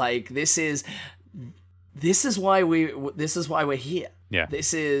happening. Like this is why we're here. Yeah.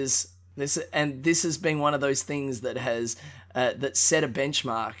 This has been one of those things that has. That set a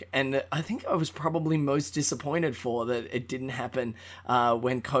benchmark, and I think I was probably most disappointed for that it didn't happen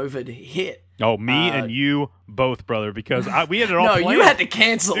when COVID hit. Oh, me and you both, brother, because we had it all planned. No, you had to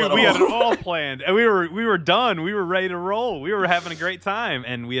cancel it all. We had it all planned, and we were done. We were ready to roll. We were having a great time,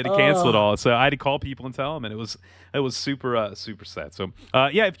 and we had to cancel it all. So I had to call people and tell them, and it was super super sad. So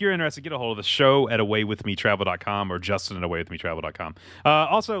if you're interested, get a hold of the show at awaywithmetravel.com or Justin at awaywithmetravel.com.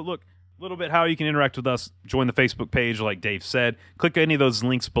 Also, look. Little bit how you can interact with us. Join the Facebook page, like Dave said. Click any of those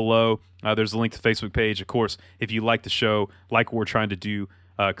links below. There's a link to the Facebook page. Of course, if you like the show, like what we're trying to do,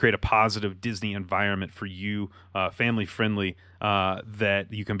 create a positive Disney environment for you, family-friendly, that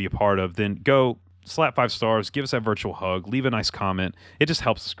you can be a part of, then go slap 5 stars, give us that virtual hug, leave a nice comment. It just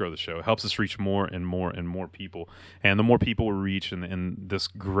helps us grow the show. It helps us reach more and more and more people. And the more people we reach and this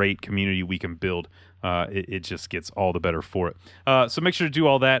great community we can build, it just gets all the better for it. So make sure to do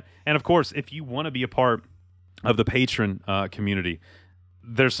all that. And of course, if you want to be a part of the patron community,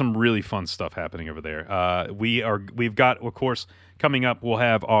 there's some really fun stuff happening over there. We've got, of course, coming up, we'll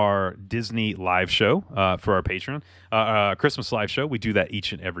have our Disney live show for our Patreon, Christmas live show. We do that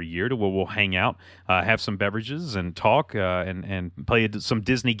each and every year where we'll hang out, have some beverages and talk and play some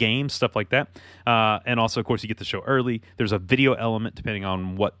Disney games, stuff like that. And also, of course, you get the show early. There's a video element depending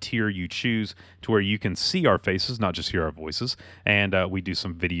on what tier you choose to where you can see our faces, not just hear our voices. And we do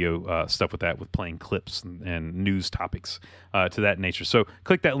some video stuff with that, with playing clips and news topics to that nature. So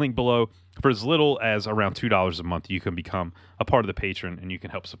click that link below. For as little as around $2 a month, you can become a part of the patron, and you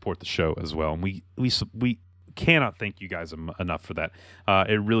can help support the show as well. And we cannot thank you guys enough for that.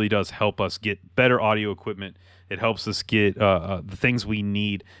 It really does help us get better audio equipment. It helps us get the things we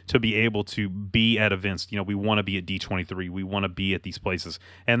need to be able to be at events. We want to be at D23. We want to be at these places,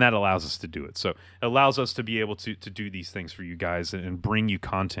 and that allows us to do it. So it allows us to be able to do these things for you guys and bring you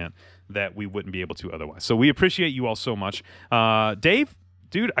content that we wouldn't be able to otherwise. So we appreciate you all so much. Dave?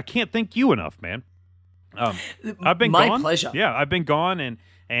 Dude, I can't thank you enough, man. I've been gone. My pleasure. Yeah, I've been gone,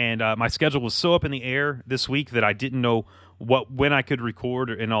 and my schedule was so up in the air this week that I didn't know when I could record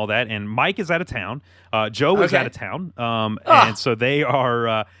and all that. And Mike is out of town. Joe is out of town, and so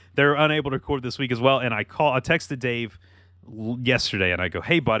they're unable to record this week as well. And I texted Dave yesterday, and I go,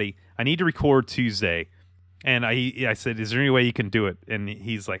 "Hey, buddy, I need to record Tuesday." And I said, "Is there any way you can do it?" And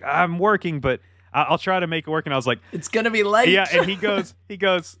he's like, "I'm working, but I'll try to make it work." And I was like, "It's gonna be late." Yeah, and he goes,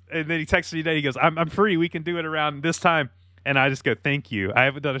 and then he texted me today. He goes, "I'm free. We can do it around this time." And I just go, "Thank you. I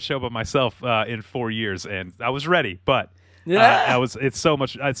haven't done a show by myself in 4 years, and I was ready, but it's so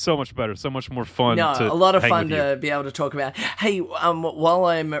much better, so much more fun. A lot of fun to be able to talk about. Hey, while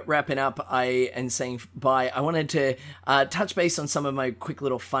I'm wrapping up, and saying bye, I wanted to touch base on some of my quick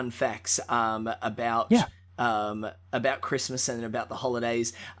little fun facts about Christmas and about the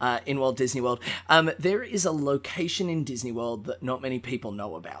holidays in Walt Disney World. There is a location in Disney World that not many people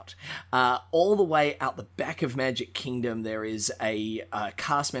know about. All the way out the back of Magic Kingdom, there is a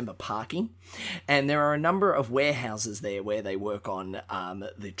cast member parking, and there are a number of warehouses there where they work on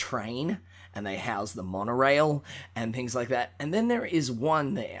the train, and they house the monorail and things like that. And then there is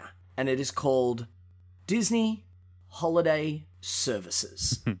one there, and it is called Disney Holiday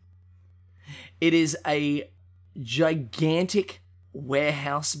Services. It is a gigantic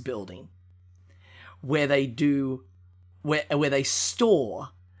warehouse building where they store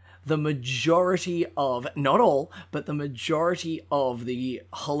the majority of, not all, but the majority of the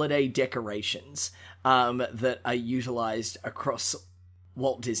holiday decorations that are utilized across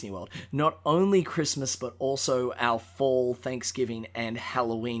Walt Disney World. Not only Christmas, but also our fall, Thanksgiving, and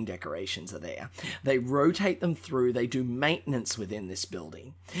Halloween decorations are there. They rotate them through, they do maintenance within this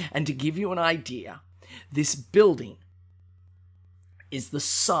building. And to give you an idea, this building is the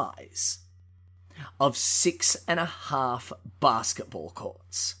size of 6.5 basketball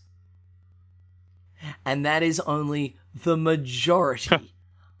courts. And that is only the majority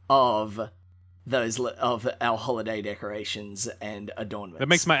of our holiday decorations and adornments. That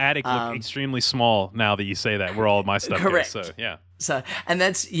makes my attic look extremely small now that you say that, where all of my stuff correct. goes. So, yeah.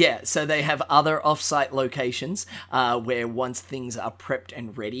 So they have other off-site locations where once things are prepped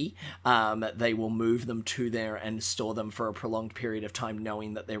and ready, they will move them to there and store them for a prolonged period of time,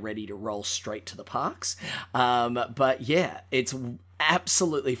 knowing that they're ready to roll straight to the parks. But yeah, it's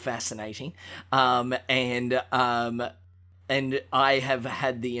absolutely fascinating. And I have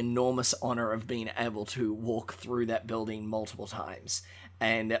had the enormous honor of being able to walk through that building multiple times.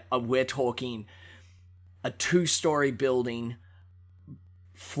 And we're talking a 2-story building,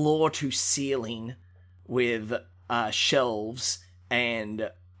 floor to ceiling, with shelves and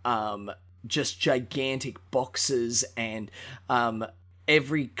just gigantic boxes and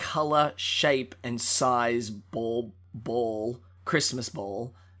every color, shape, and size Christmas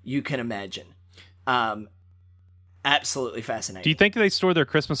ball you can imagine. Absolutely fascinating. Do you think they store their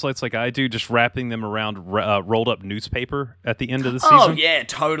Christmas lights like I do, just wrapping them around rolled up newspaper at the end of the season? Oh yeah,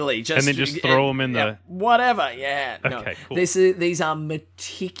 totally. And then just throw them in the whatever. Yeah. Okay, cool. These are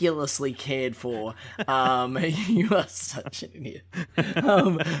meticulously cared for. You are such an idiot.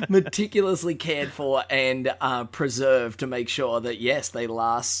 Meticulously cared for and preserved to make sure that yes, they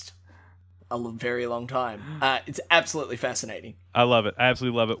last a very long time. It's absolutely fascinating. I love it. I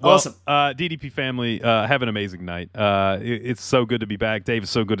absolutely love it. Well, awesome. DDP family, have an amazing night. It's so good to be back. Dave,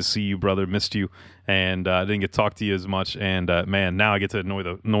 it's so good to see you, brother. Missed you, and I didn't get to talk to you as much. And man, now I get to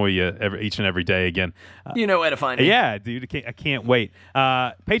annoy you each and every day again. You know where to find me. Yeah, dude. I can't wait.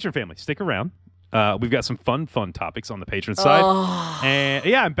 Patron family, stick around. We've got some fun topics on the patron side. And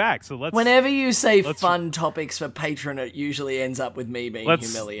yeah, I'm back. So whenever you say fun topics for patron, it usually ends up with me being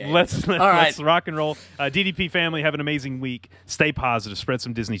humiliated. Let's rock and roll. DDP family, have an amazing week. Stay positive, spread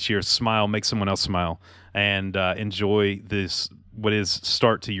some Disney cheers, smile, make someone else smile, and enjoy this, what is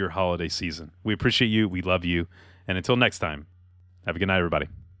start to your holiday season. We appreciate you. We love you. And until next time, have a good night, everybody.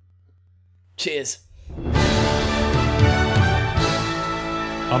 Cheers.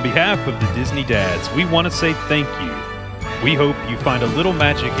 On behalf of the Disney Dads, we want to say thank you. We hope you find a little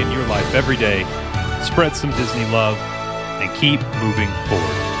magic in your life every day, spread some Disney love, and keep moving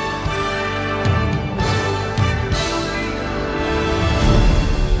forward.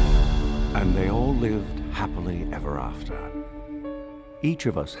 And they all lived happily ever after. Each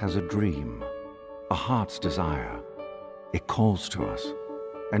of us has a dream, a heart's desire. It calls to us.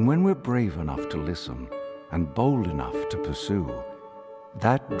 And when we're brave enough to listen and bold enough to pursue,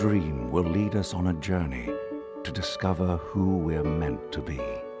 that dream will lead us on a journey to discover who we're meant to be.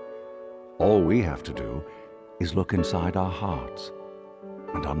 All we have to do is look inside our hearts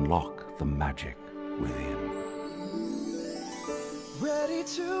and unlock the magic within. Ready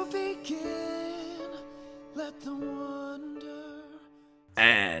to begin, let them wonder.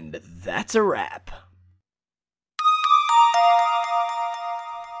 And that's a wrap.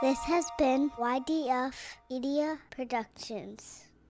 This has been YDF Media Productions.